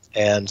property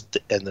and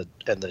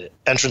the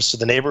entrance to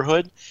the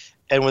neighborhood.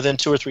 And within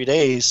 2 or 3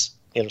 days,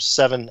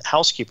 7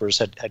 housekeepers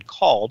had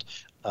called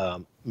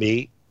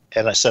me,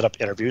 and I set up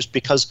interviews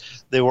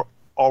because they were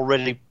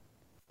already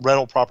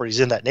rental properties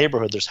in that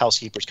neighborhood. There's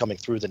housekeepers coming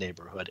through the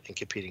neighborhood and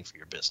competing for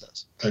your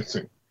business. I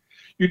see.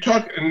 You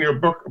talk in your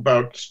book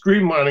about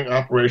streamlining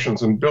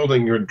operations and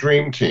building your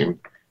dream team.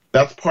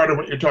 That's part of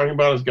what you're talking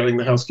about, is getting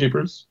the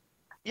housekeepers?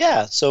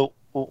 Yeah. So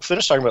we'll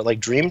finish talking about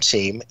dream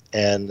team,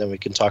 and then we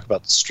can talk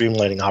about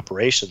streamlining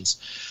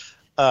operations.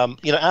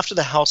 After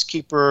the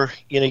housekeeper,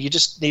 you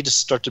just need to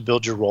start to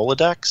build your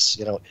Rolodex.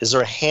 Is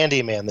there a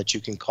handyman that you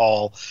can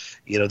call,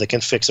 that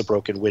can fix a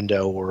broken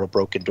window or a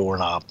broken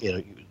doorknob?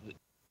 Your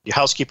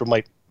housekeeper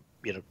might,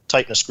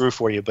 tighten a screw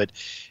for you, but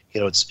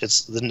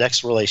it's the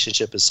next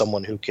relationship is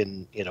someone who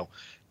can,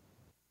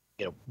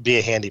 be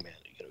a handyman.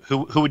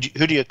 Who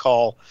do you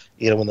call,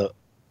 when the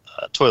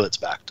toilet's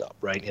backed up,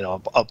 right?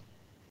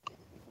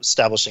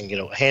 Establishing,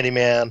 a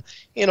handyman,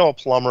 a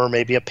plumber,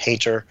 maybe a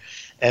painter,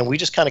 and we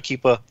just kind of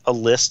keep a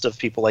list of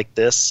people like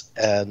this.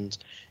 And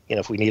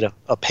if we need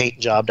a paint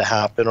job to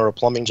happen or a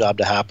plumbing job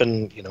to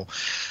happen,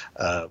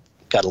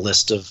 got a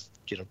list of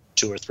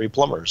 2 or 3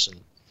 plumbers,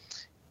 and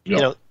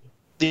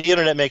the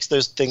internet makes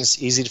those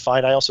things easy to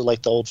find. I also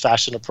like the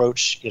old-fashioned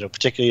approach,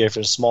 particularly if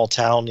it's a small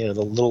town, the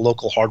little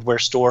local hardware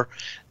store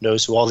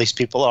knows who all these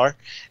people are,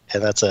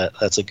 and that's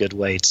a good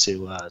way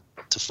to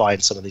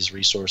find some of these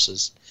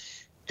resources.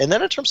 And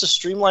then in terms of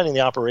streamlining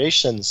the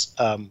operations,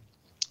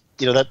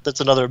 that's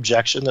another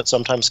objection that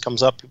sometimes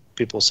comes up.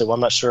 People say, well, I'm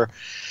not sure.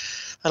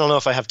 I don't know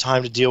if I have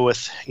time to deal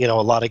with, a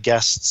lot of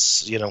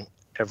guests,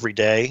 every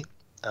day.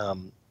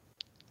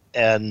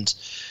 And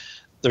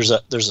there's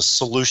a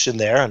solution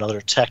there, another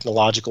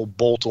technological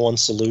bolt-on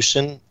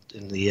solution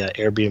in the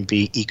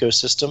Airbnb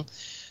ecosystem.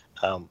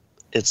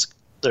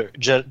 They're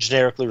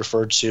generically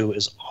referred to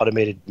as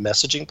automated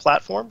messaging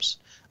platforms.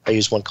 I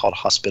use one called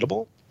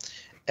Hospitable.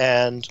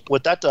 And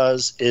what that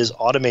does is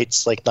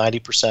automates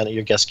 90% of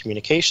your guest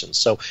communications.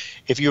 So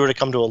if you were to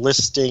come to a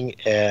listing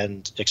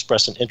and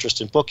express an interest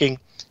in booking,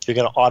 you're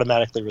going to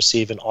automatically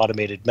receive an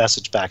automated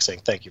message back saying,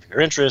 thank you for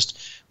your interest,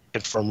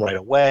 confirm right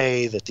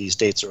away that these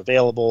dates are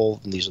available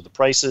and these are the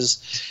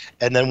prices.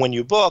 And then when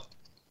you book,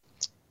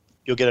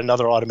 you'll get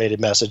another automated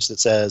message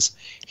that says,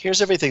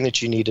 here's everything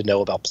that you need to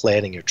know about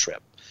planning your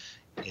trip.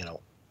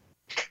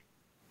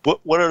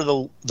 What are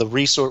the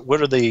resource? What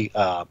are the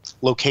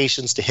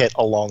locations to hit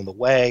along the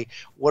way?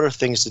 What are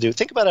things to do?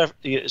 Think about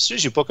it, as soon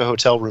as you book a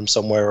hotel room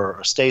somewhere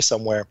or stay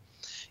somewhere,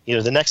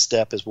 the next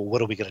step is, well,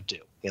 what are we going to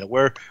do?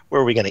 Where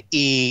are we going to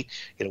eat?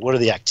 What are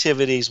the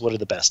activities? What are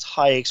the best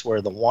hikes? Where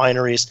are the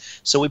wineries?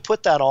 So we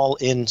put that all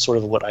in sort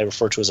of what I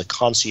refer to as a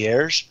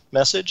concierge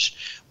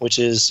message, which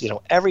is,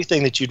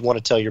 everything that you'd want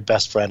to tell your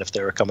best friend if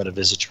they were coming to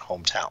visit your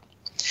hometown.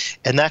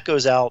 And that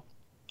goes out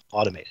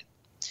automated.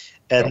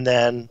 And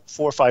then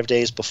 4 or 5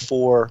 days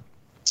before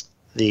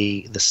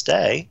the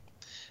stay,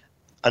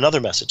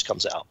 another message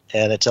comes out,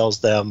 and it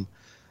tells them,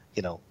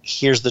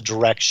 here's the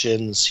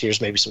directions,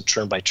 here's maybe some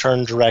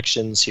turn-by-turn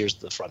directions, here's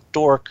the front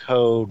door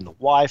code and the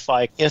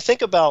Wi-Fi.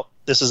 Think about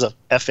this as a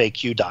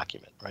FAQ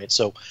document, right?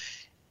 So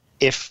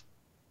if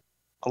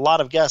a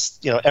lot of guests,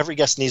 every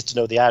guest needs to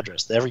know the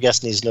address, every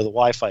guest needs to know the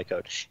Wi-Fi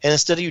code. And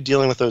instead of you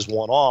dealing with those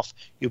one-off,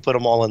 you put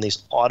them all in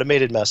these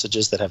automated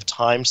messages that have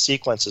time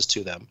sequences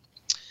to them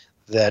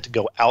that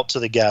go out to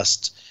the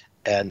guest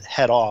and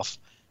head off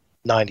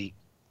 90%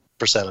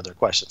 of their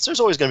questions.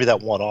 There's always going to be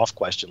that one-off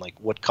question, like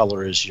what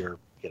color is your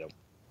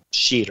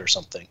sheet or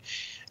something,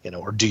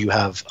 or do you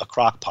have a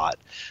crock pot?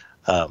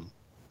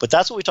 But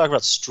that's what we talk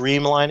about,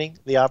 streamlining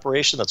the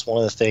operation. That's one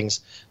of the things,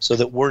 so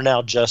that we're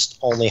now just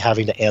only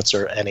having to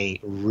answer any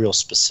real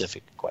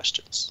specific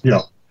questions.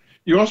 Yeah.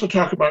 You also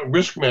talk about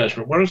risk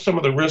management. What are some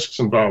of the risks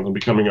involved in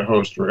becoming a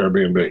host for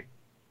Airbnb?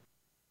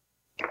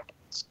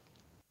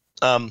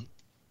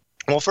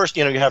 Well, first,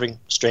 you're having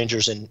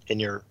strangers in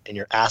your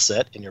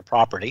asset, in your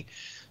property.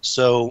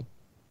 So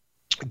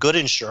good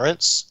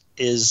insurance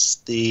is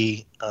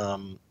the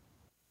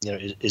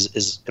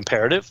is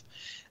imperative.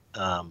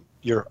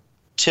 Your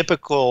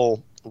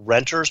typical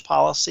renter's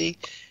policy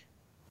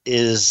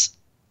is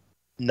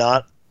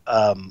not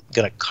going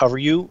to cover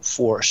you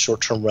for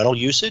short-term rental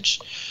usage.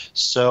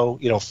 So,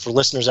 for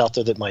listeners out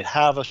there that might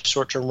have a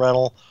short-term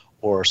rental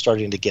or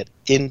starting to get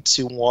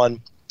into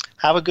one,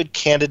 have a good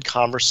candid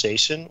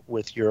conversation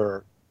with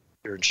your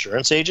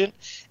insurance agent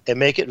and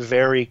make it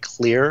very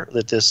clear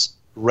that this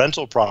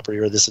rental property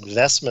or this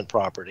investment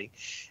property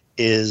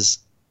is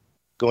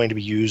going to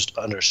be used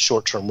under a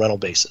short-term rental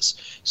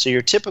basis. So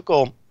your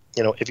typical,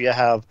 if you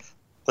have,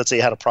 let's say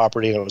you had a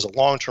property and it was a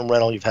long-term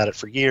rental, you've had it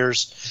for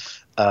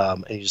years,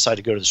 and you decide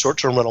to go to the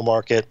short-term rental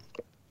market,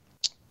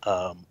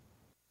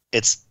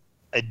 it's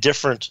a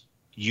different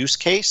use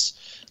case.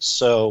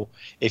 So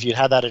if you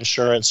had that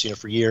insurance,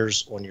 for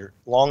years on your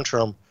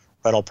long-term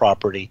rental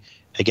property,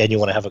 again, you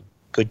want to have a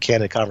good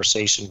candid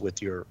conversation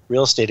with your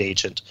real estate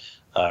agent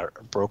or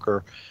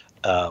broker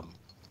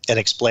and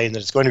explain that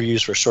it's going to be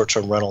used for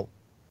short-term rental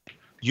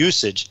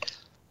usage,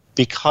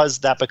 because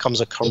that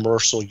becomes a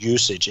commercial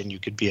usage and you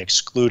could be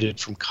excluded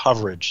from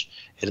coverage.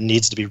 It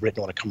needs to be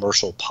written on a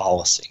commercial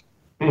policy.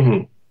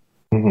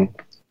 Mm-hmm. Mm-hmm.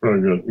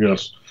 Very good.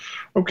 Yes.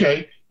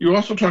 Okay. You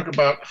also talk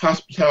about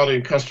hospitality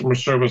and customer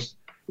service.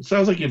 It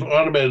sounds like you've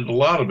automated a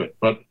lot of it,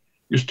 but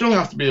you still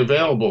have to be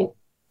available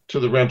to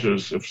the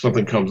renters if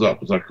something comes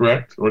up. Is that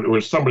correct? Or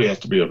somebody has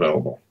to be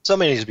available?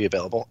 Somebody needs to be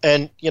available.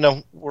 And,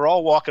 we're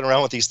all walking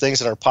around with these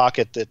things in our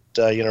pocket that,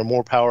 are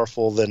more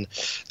powerful than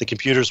the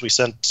computers we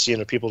sent,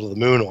 people to the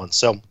moon on.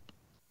 So,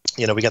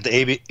 we got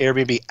the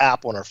Airbnb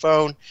app on our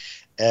phone,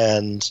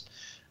 and,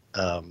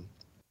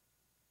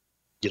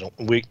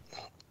 we,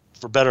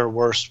 for better or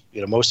worse,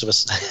 most of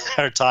us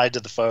are tied to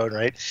the phone,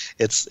 right?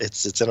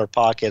 It's in our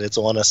pocket. It's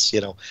on us,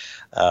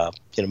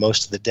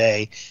 most of the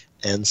day.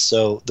 And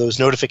so those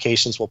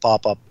notifications will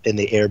pop up in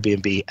the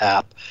Airbnb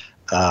app,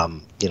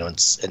 and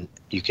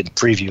you can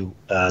preview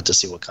to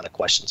see what kind of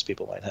questions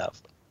people might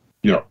have.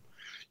 Yeah.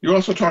 You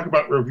also talk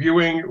about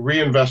reviewing,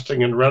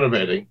 reinvesting, and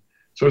renovating.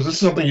 So is this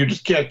something you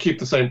just can't keep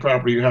the same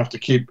property? You have to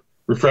keep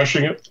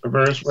refreshing it in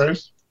various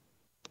ways?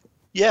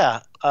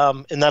 Yeah,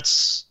 and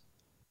that's,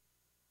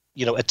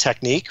 a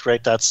technique,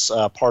 right? That's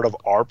part of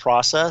our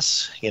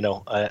process.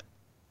 I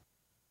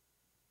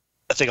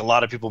think a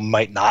lot of people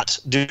might not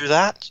do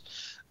that.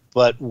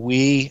 But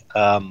we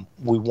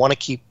want to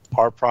keep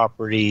our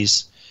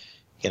properties,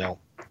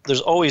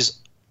 there's always,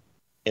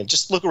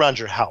 just look around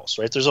your house,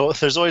 right? There's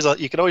always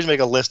you can always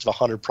make a list of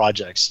 100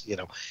 projects. Do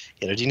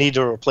you need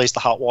to replace the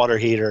hot water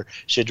heater?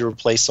 Should you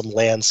replace some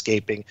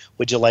landscaping?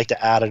 Would you like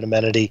to add an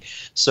amenity?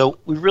 So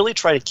we really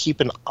try to keep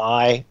an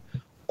eye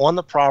on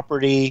the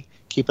property,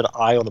 keep an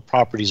eye on the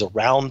properties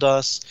around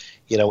us.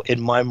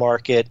 In my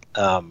market,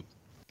 they're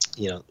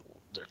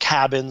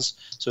cabins,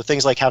 so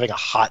things like having a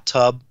hot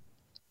tub,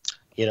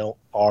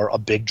 are a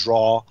big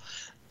draw.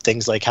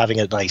 Things like having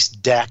a nice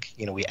deck.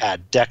 We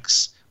add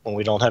decks when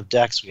we don't have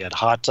decks. We add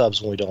hot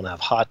tubs when we don't have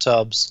hot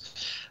tubs.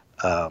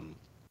 And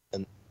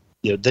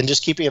then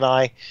just keeping an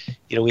eye.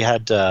 We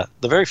had the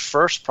very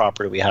first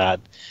property we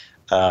had.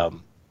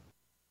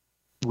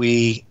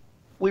 We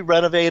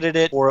renovated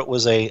it, or it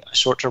was a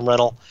short-term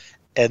rental,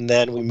 and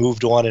then we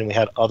moved on and we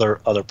had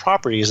other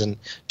properties. And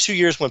 2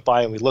 years went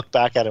by, and we looked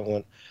back at it and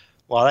went,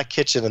 "Wow, that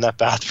kitchen and that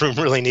bathroom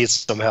really needs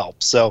some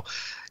help." So.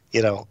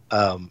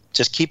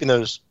 Just keeping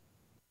those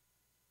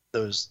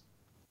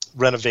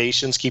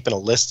renovations, keeping a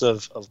list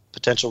of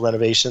potential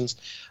renovations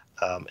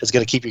is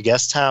going to keep your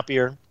guests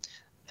happier,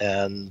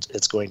 and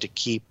it's going to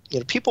keep,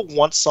 people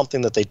want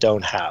something that they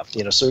don't have,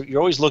 so you're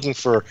always looking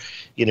for,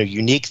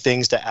 unique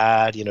things to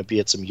add, be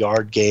it some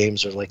yard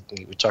games or like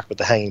we talked about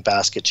the hanging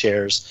basket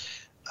chairs.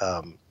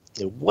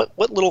 What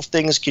little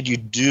things could you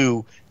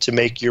do to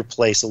make your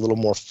place a little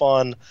more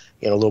fun,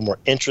 a little more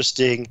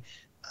interesting,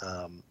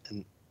 and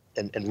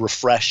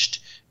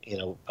refreshed,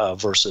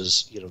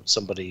 versus,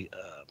 somebody,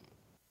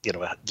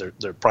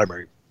 their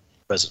primary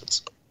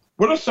residence.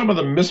 What are some of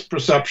the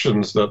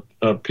misperceptions that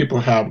people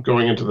have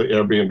going into the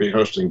Airbnb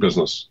hosting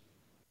business?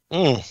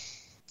 I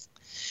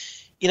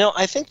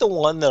think the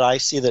one that I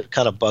see that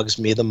kind of bugs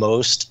me the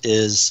most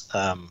is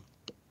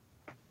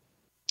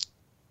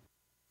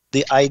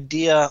the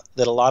idea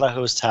that a lot of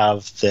hosts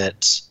have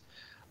that,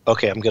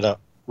 okay, I'm going to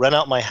rent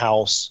out my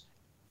house,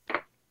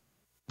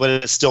 but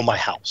it's still my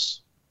house,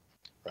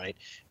 right?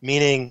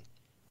 Meaning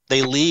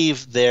they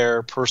leave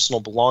their personal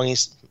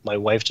belongings. My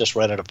wife just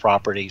rented a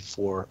property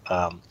for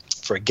a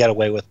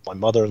getaway with my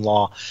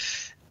mother-in-law,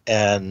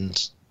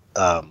 and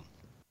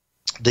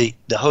the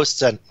host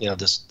sent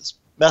this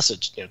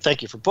message,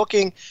 thank you for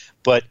booking,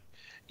 but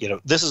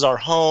this is our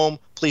home,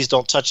 please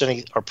don't touch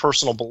any our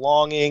personal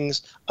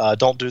belongings,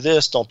 don't do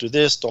this, don't do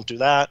this, don't do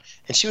that.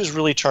 And she was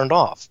really turned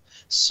off.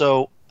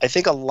 So I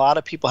think a lot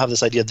of people have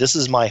this idea, this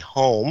is my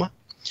home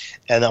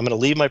and I'm going to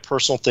leave my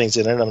personal things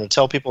in it and I'm going to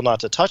tell people not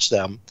to touch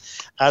them,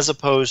 as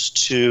opposed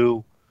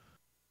to,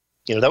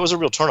 that was a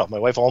real turnoff. My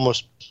wife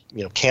almost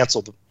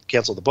canceled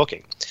the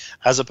booking,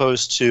 as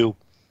opposed to,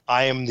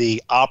 I am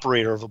the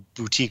operator of a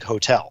boutique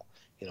hotel.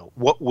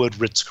 What would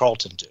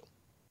Ritz-Carlton do?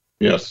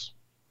 Yes.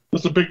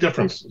 That's a big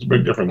difference. It's a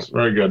big difference.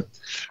 Very good.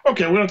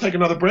 Okay, we're going to take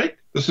another break.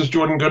 This is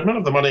Jordan Goodman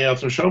of the Money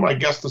Answer Show. My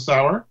guest this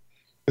hour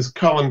is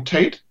Cullen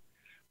Tate.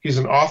 He's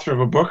an author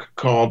of a book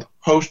called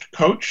Host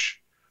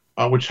Coach,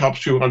 which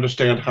helps you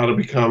understand how to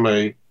become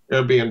a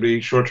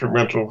Airbnb short-term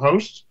rental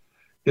host.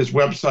 His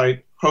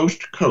website,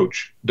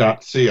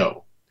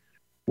 hostcoach.co.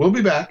 We'll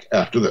be back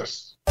after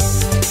this.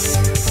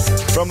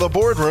 From the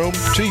boardroom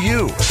to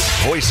you,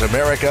 Voice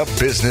America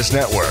Business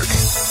Network.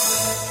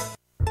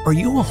 Are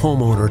you a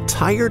homeowner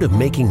tired of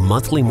making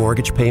monthly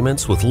mortgage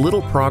payments with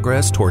little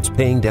progress towards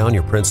paying down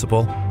your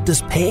principal?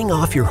 Does paying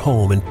off your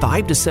home in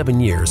 5 to 7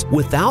 years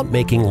without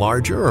making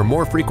larger or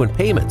more frequent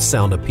payments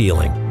sound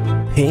appealing?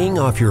 Paying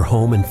off your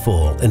home in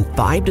full in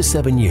 5 to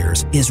 7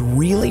 years is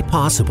really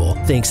possible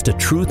thanks to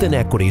Truth in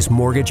Equity's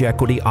Mortgage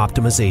Equity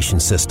Optimization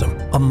System,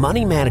 a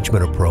money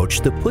management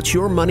approach that puts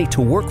your money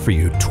to work for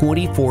you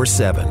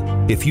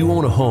 24/7. If you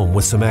own a home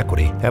with some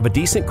equity, have a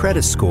decent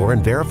credit score,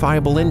 and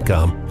verifiable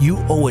income, you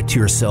owe it to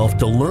yourself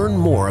to learn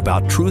more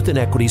about Truth in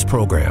Equity's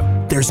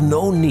program. There's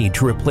no need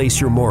to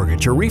replace your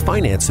mortgage or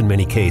refinance in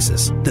many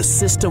cases. The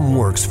system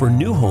works for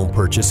new home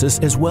purchases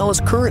as well as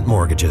current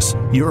mortgages.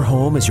 Your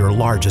home is your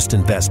largest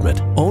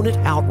investment. Own it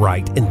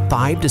outright in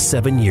 5 to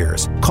 7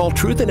 years. Call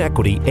Truth in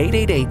Equity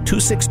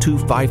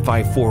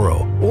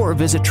 888-262-5540 or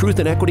visit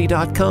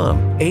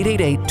truthinequity.com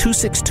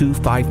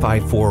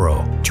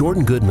 888-262-5540.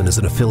 Jordan Goodman is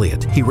an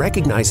affiliate. He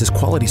recognizes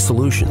quality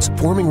solutions,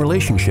 forming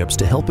relationships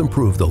to help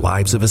improve the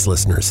lives of his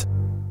listeners.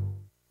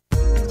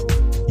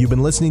 You've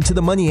been listening to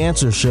The Money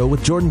Answer Show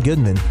with Jordan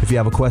Goodman. If you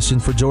have a question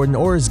for Jordan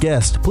or his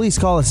guest, please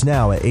call us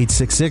now at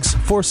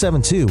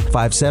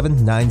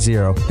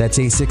 866-472-5790. That's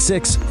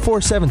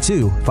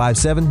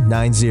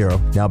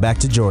 866-472-5790. Now back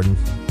to Jordan.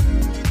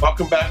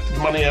 Welcome back to The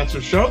Money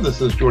Answer Show.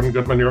 This is Jordan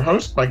Goodman, your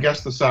host. My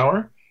guest this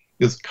hour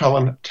is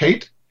Cullen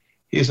Tate.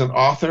 He's an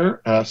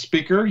author,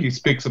 speaker. He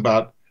speaks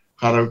about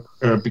how to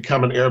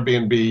become an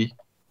Airbnb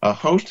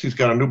host. He's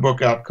got a new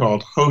book out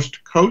called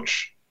Host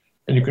Coach.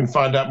 And you can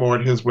find out more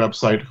at his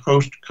website,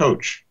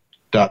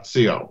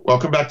 hostcoach.co.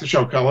 Welcome back to the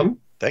show, Cullen.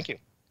 Thank you.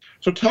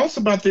 So tell us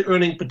about the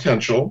earning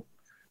potential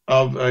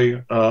of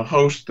a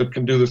host that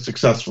can do this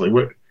successfully.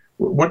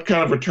 What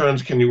kind of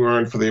returns can you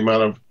earn for the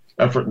amount of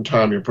effort and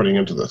time you're putting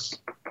into this?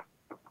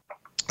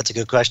 That's a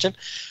good question.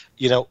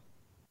 Real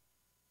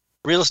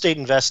estate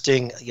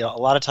investing, a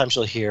lot of times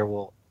you'll hear,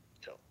 well,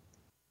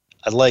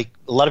 a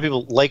lot of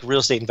people like real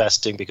estate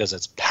investing because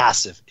it's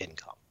passive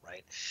income.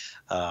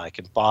 I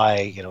can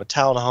buy, a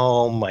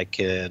townhome. I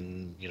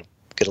can,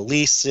 get a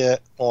lease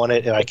on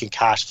it, and I can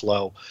cash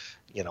flow,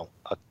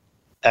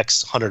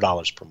 X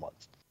 $100 per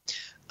month.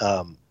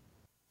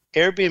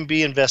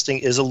 Airbnb investing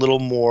is a little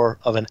more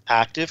of an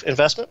active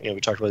investment.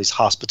 We talked about these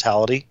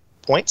hospitality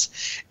points.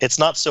 It's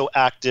not so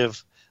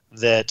active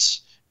that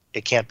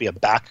it can't be a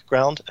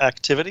background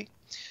activity.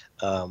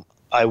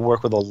 I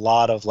work with a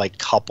lot of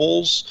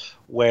couples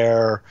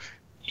where,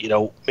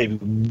 maybe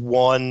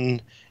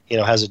one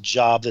has a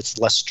job that's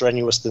less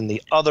strenuous than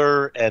the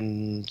other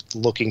and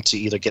looking to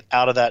either get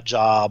out of that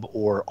job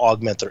or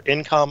augment their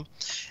income.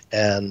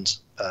 And,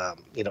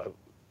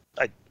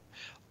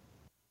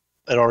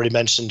 I'd already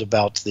mentioned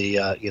about the,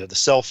 the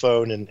cell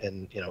phone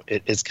and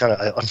it's kind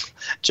of, I'm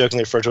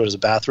jokingly referred to it as a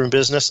bathroom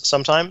business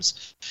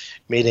sometimes,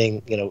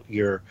 meaning,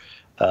 your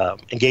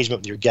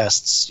engagement with your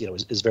guests,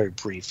 is very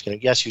brief.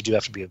 Yes, you do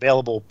have to be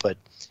available, but,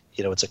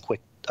 it's a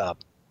quick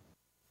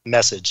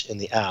message in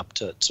the app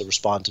to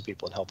respond to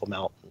people and help them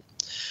out.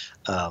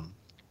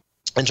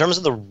 In terms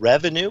of the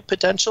revenue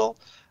potential,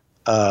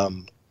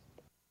 the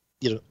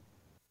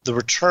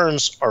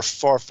returns are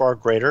far, far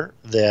greater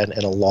than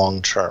in a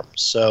long term.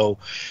 So,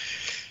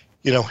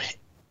 try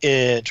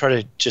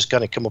to just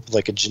kind of come up with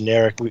like a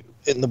generic.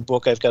 In the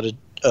book, I've got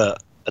a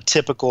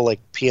typical like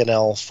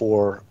P&L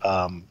for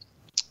a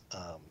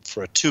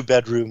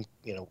 2-bedroom,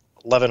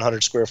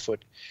 1,100 square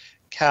foot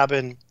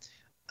cabin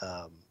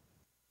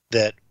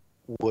that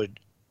would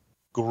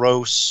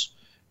gross,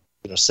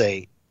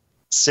 say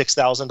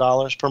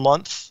 $6,000 per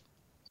month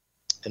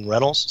in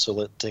rentals. So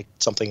let's take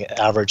something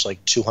average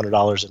like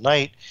 $200 a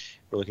night.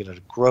 We're looking at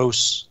a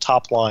gross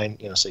top line,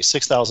 say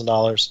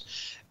 $6,000.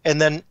 And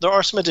then there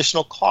are some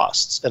additional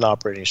costs in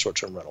operating a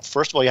short-term rental.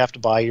 First of all, you have to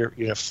buy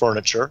your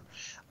furniture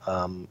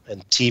and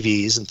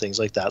TVs and things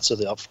like that. So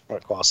the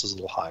upfront cost is a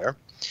little higher.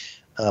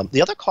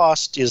 The other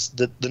cost is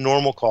the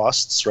normal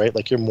costs, right?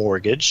 Like your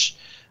mortgage.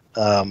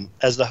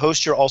 As the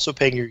host, you're also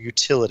paying your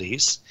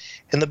utilities.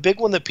 And the big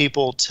one that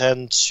people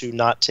tend to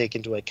not take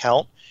into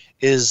account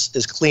is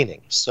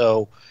cleaning.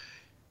 So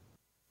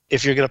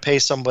if you're going to pay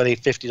somebody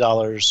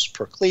 $50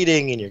 per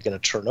cleaning and you're going to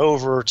turn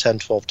over 10,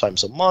 12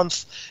 times a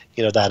month,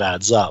 that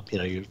adds up.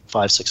 You're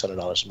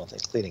 $500-$600 a month in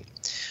cleaning.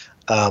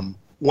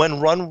 When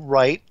run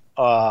right,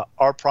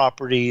 our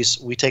properties,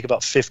 we take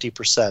about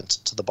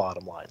 50% to the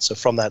bottom line. So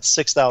from that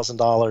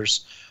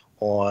 $6,000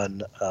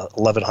 on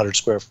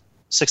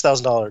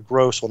 $6,000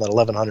 gross on that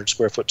 1,100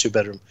 square foot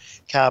 2-bedroom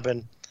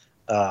cabin,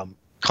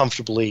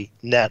 comfortably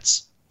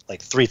nets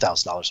like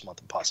 $3,000 a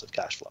month in positive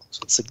cash flow.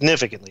 So it's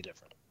significantly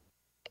different.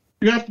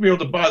 You have to be able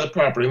to buy the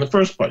property in the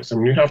first place. I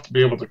mean, you have to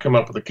be able to come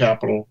up with the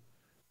capital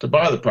to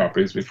buy the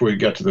properties before you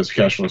get to this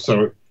cash flow.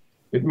 So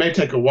it may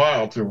take a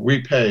while to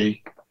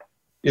repay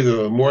either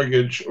the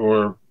mortgage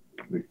or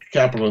the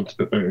capital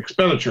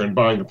expenditure in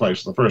buying the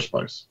place in the first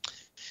place.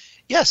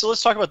 Yeah, so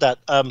let's talk about that.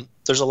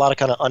 There's a lot of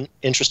kind of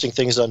interesting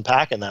things to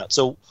unpack in that.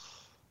 So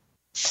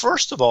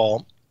first of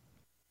all,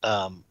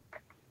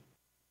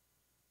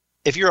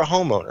 if you're a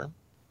homeowner,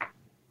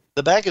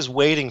 the bank is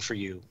waiting for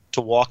you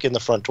to walk in the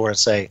front door and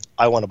say,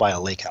 I want to buy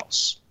a lake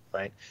house,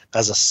 right,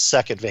 as a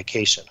second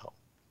vacation home.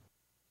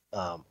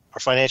 Our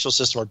financial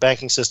system, our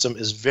banking system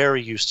is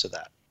very used to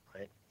that,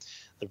 right?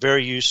 They're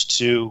very used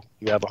to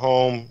you have a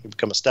home, you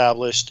become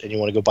established, and you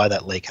want to go buy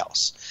that lake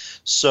house.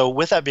 So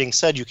with that being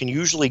said, you can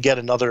usually get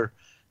another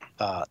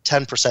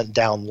 10%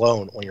 down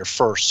loan on your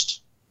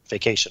first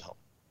vacation home.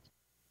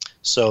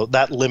 So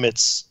that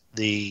limits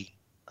the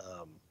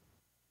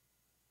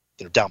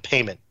down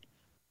payment.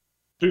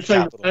 So you're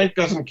saying the bank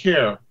doesn't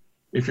care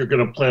if you're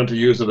going to plan to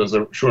use it as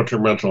a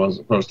short-term rental as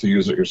opposed to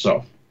use it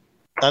yourself?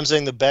 I'm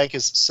saying the bank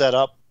is set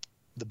up.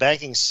 The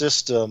banking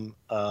system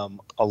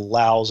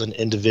allows an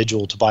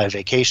individual to buy a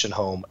vacation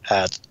home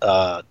at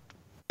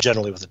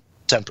generally with a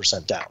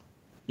 10% down.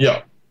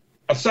 Yeah,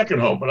 a second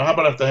home. But how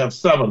about if they have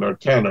 7 or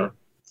 10 or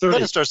 30?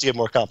 Then it starts to get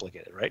more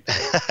complicated, right?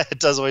 It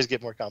does always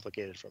get more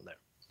complicated from there.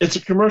 It's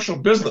a commercial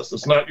business.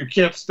 It's not. You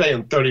can't stay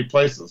in 30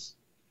 places.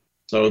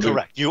 So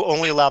correct. You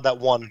only allow that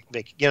one.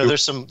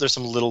 There's some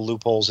little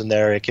loopholes in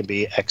there. It can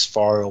be X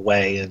far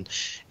away, and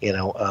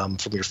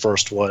from your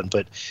first one.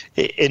 But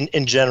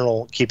in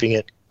general, keeping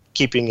it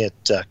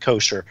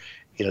kosher.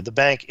 The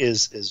bank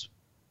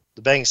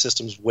the banking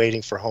system is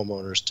waiting for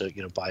homeowners to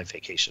buy a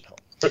vacation home.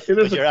 But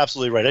you're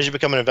absolutely right. As you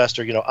become an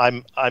investor,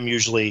 I'm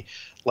usually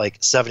like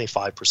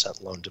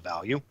 75% loan to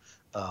value.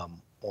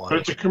 But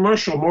it's a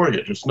commercial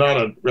mortgage. It's not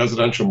a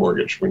residential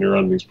mortgage when you're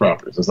on these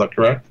properties. Is that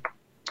correct?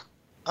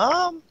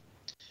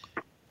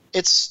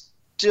 It's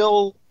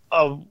still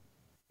a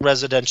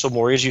residential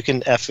mortgage. You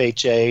can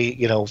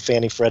FHA,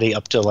 Fannie Freddie,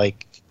 up to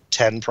like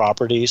 10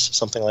 properties,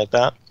 something like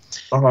that.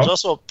 Uh-huh. There's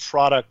also a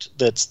product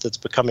that's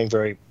becoming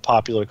very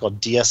popular called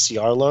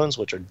DSCR loans,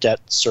 which are debt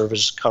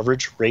service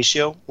coverage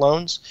ratio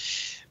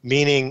loans,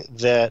 meaning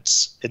that,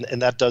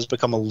 and that does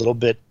become a little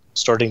bit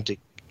starting to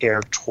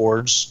err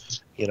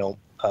towards,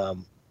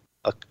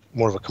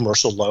 more of a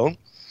commercial loan.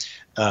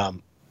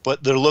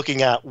 But they're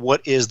looking at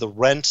what is the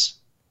rent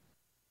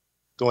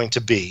going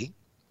to be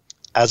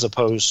as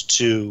opposed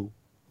to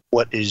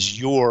what is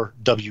your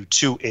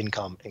W-2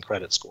 income and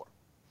credit score.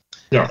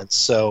 Yeah. And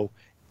so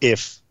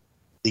if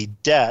the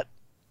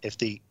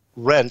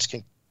rent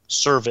can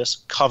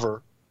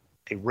cover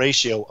a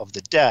ratio of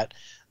the debt,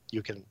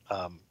 you can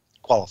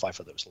qualify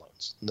for those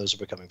loans. And those are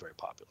becoming very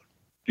popular.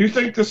 Do you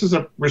think this is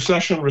a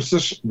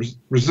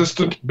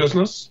recession-resistant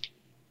business?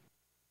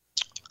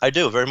 I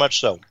do, very much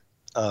so.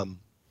 I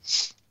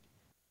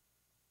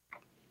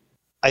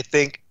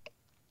think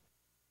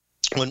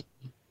when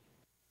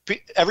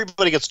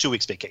everybody gets 2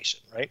 weeks vacation,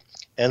 right?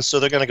 And so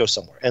they're going to go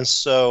somewhere. And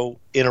so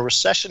in a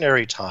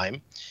recessionary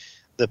time,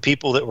 the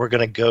people that were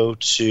going to go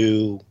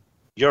to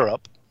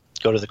Europe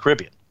go to the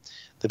Caribbean.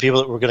 The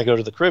people that were going to go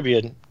to the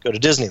Caribbean go to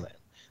Disneyland.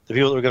 The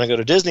people that were going to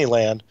go to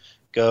Disneyland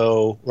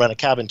go rent a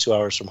cabin 2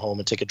 hours from home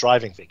and take a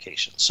driving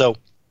vacation. So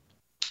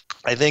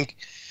I think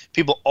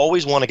people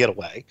always want to get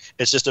away.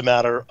 It's just a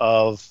matter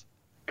of,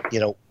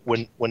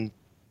 when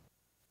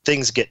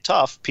things get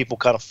tough, people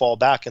kind of fall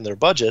back in their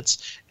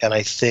budgets. And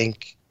I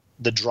think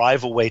the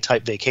drive-away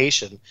type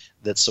vacation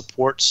that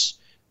supports,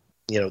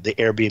 the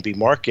Airbnb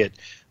market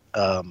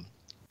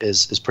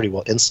is pretty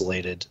well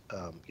insulated.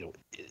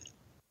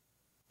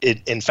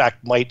 It in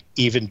fact might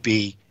even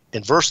be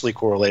inversely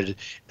correlated.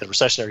 At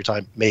recessionary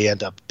time may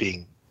end up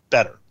being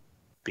better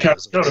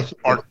because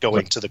aren't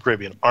going to the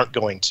Caribbean, aren't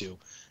going to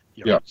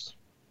Europe. Yes,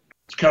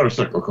 it's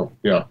countercyclical.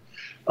 Yeah.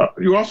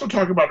 You also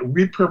talk about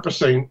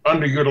repurposing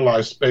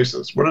underutilized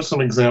spaces. What are some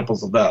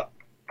examples of that?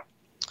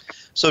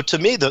 So to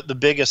me, the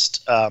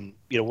biggest, the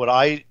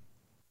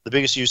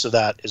biggest use of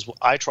that is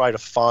I try to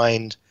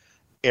find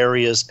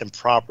areas and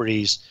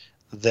properties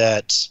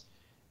that,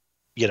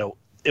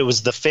 it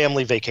was the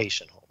family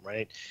vacation home,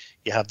 right?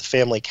 You have the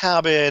family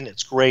cabin.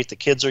 It's great. The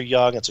kids are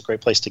young. It's a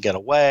great place to get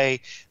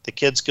away. The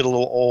kids get a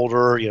little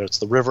older. It's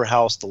the river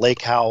house, the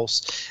lake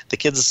house. The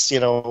kids,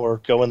 are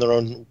going their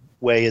own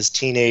way as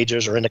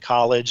teenagers or into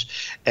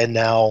college. And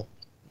now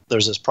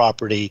there's this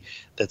property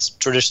that's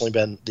traditionally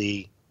been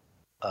the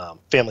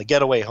family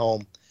getaway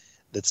home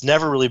that's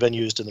never really been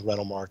used in the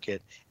rental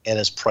market and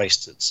is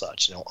priced as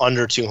such,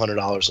 under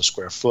 $200 a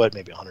square foot,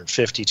 maybe $150,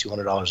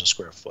 $200 a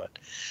square foot.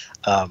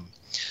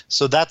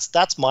 So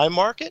that's my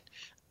market.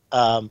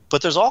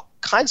 But there's all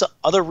kinds of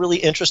other really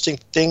interesting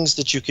things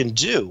that you can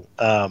do.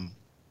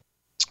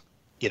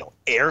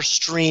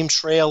 Airstream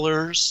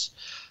trailers,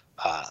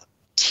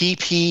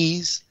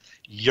 teepees,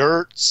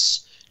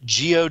 yurts,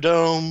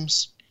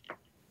 geodomes.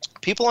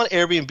 People on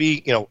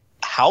Airbnb,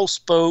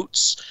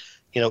 houseboats.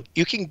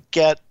 You can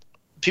get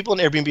people on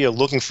Airbnb are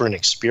looking for an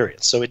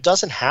experience. So it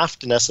doesn't have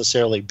to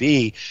necessarily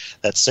be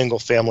that single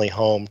family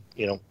home,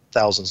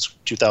 1,000,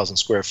 2,000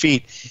 square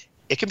feet.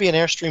 It can be an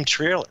Airstream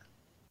trailer.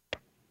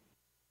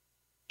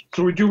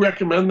 So would you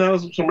recommend that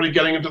as somebody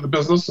getting into the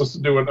business, just to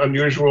do an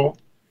unusual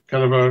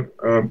kind of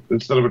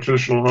instead of a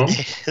traditional home?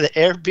 The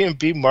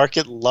Airbnb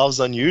market loves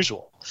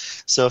unusual.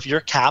 So if you're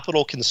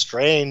capital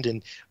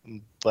constrained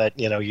but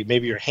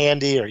maybe you're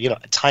handy or,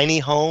 tiny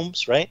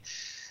homes, right?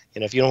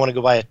 If you don't want to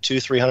go buy a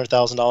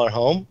 $200,000-$300,000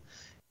 home,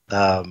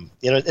 and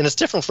it's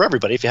different for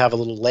everybody. If you have a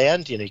little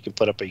land, you can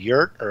put up a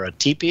yurt or a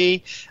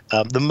teepee.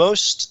 The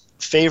most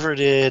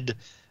favorited,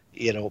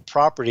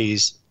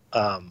 properties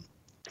on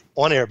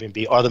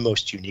Airbnb are the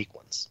most unique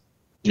ones.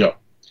 Yeah.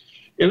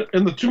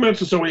 In the 2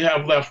 minutes or so we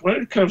have left, why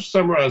don't you kind of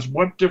summarize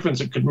what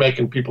difference it could make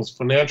in people's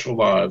financial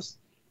lives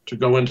to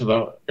go into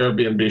the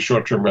Airbnb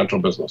short-term rental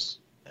business?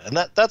 And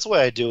that's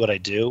why I do what I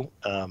do.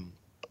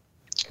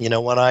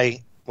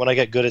 When I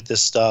got good at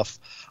this stuff,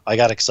 I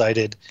got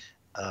excited,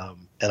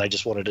 and I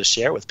just wanted to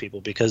share with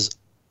people because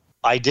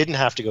I didn't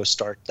have to go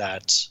start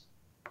that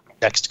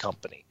next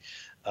company.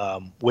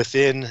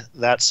 Within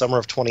that summer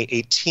of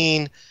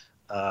 2018,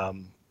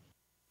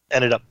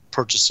 ended up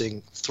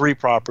purchasing 3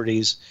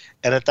 properties,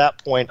 and at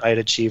that point, I had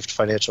achieved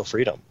financial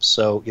freedom.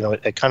 So,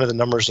 at kind of the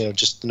numbers,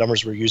 just the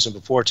numbers we were using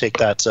before, take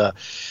that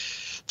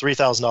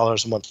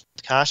 $3,000 a month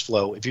cash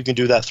flow. If you can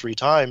do that 3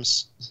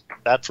 times,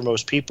 that for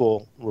most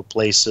people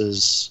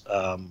replaces,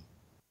 a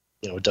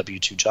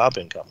W-2 job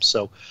income.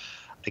 So,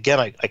 again,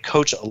 I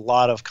coach a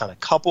lot of kind of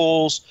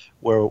couples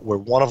where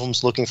one of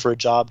them's looking for a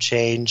job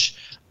change,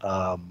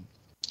 or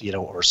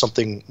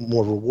something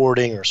more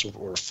rewarding or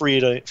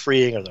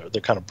freeing, or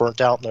they're kind of burnt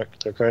out in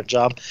their current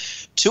job.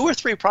 2 or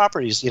 3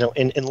 properties,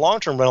 in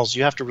long-term rentals,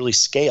 you have to really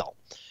scale.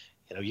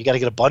 You got to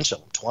get a bunch of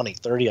them, 20,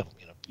 30 of them.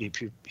 You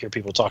hear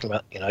people talking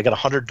about, I got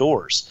 100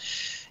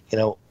 doors.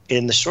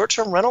 In the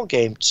short-term rental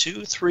game,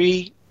 2,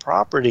 3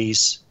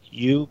 properties,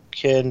 you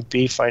can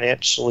be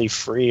financially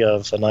free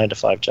of a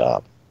 9-to-5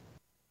 job.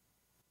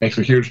 Makes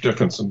a huge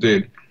difference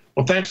indeed.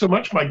 Well, thanks so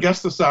much. My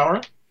guest this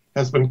hour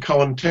has been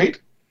Cullen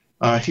Tate.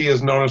 He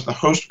is known as the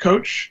Host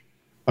Coach.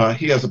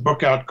 He has a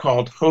book out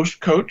called Host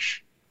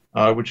Coach,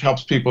 which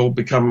helps people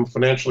become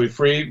financially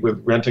free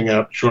with renting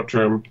out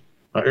short-term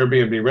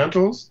Airbnb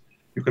rentals.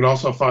 You can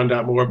also find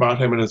out more about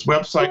him at his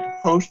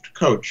website,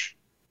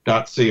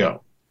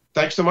 hostcoach.co.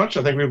 Thanks so much.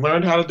 I think we've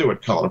learned how to do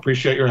it, Cullen.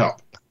 Appreciate your help.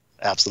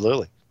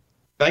 Absolutely.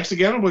 Thanks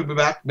again. We'll be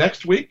back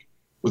next week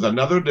with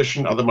another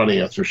edition of The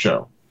Money Answer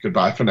Show.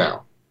 Goodbye for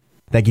now.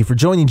 Thank you for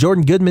joining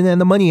Jordan Goodman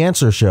and the Money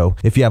Answer Show.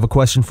 If you have a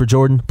question for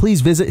Jordan,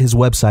 please visit his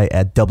website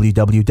at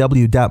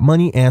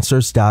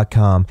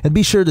www.moneyanswers.com. And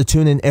be sure to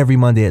tune in every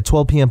Monday at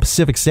 12 p.m.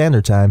 Pacific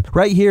Standard Time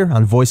right here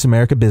on Voice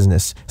America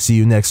Business. See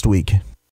you next week.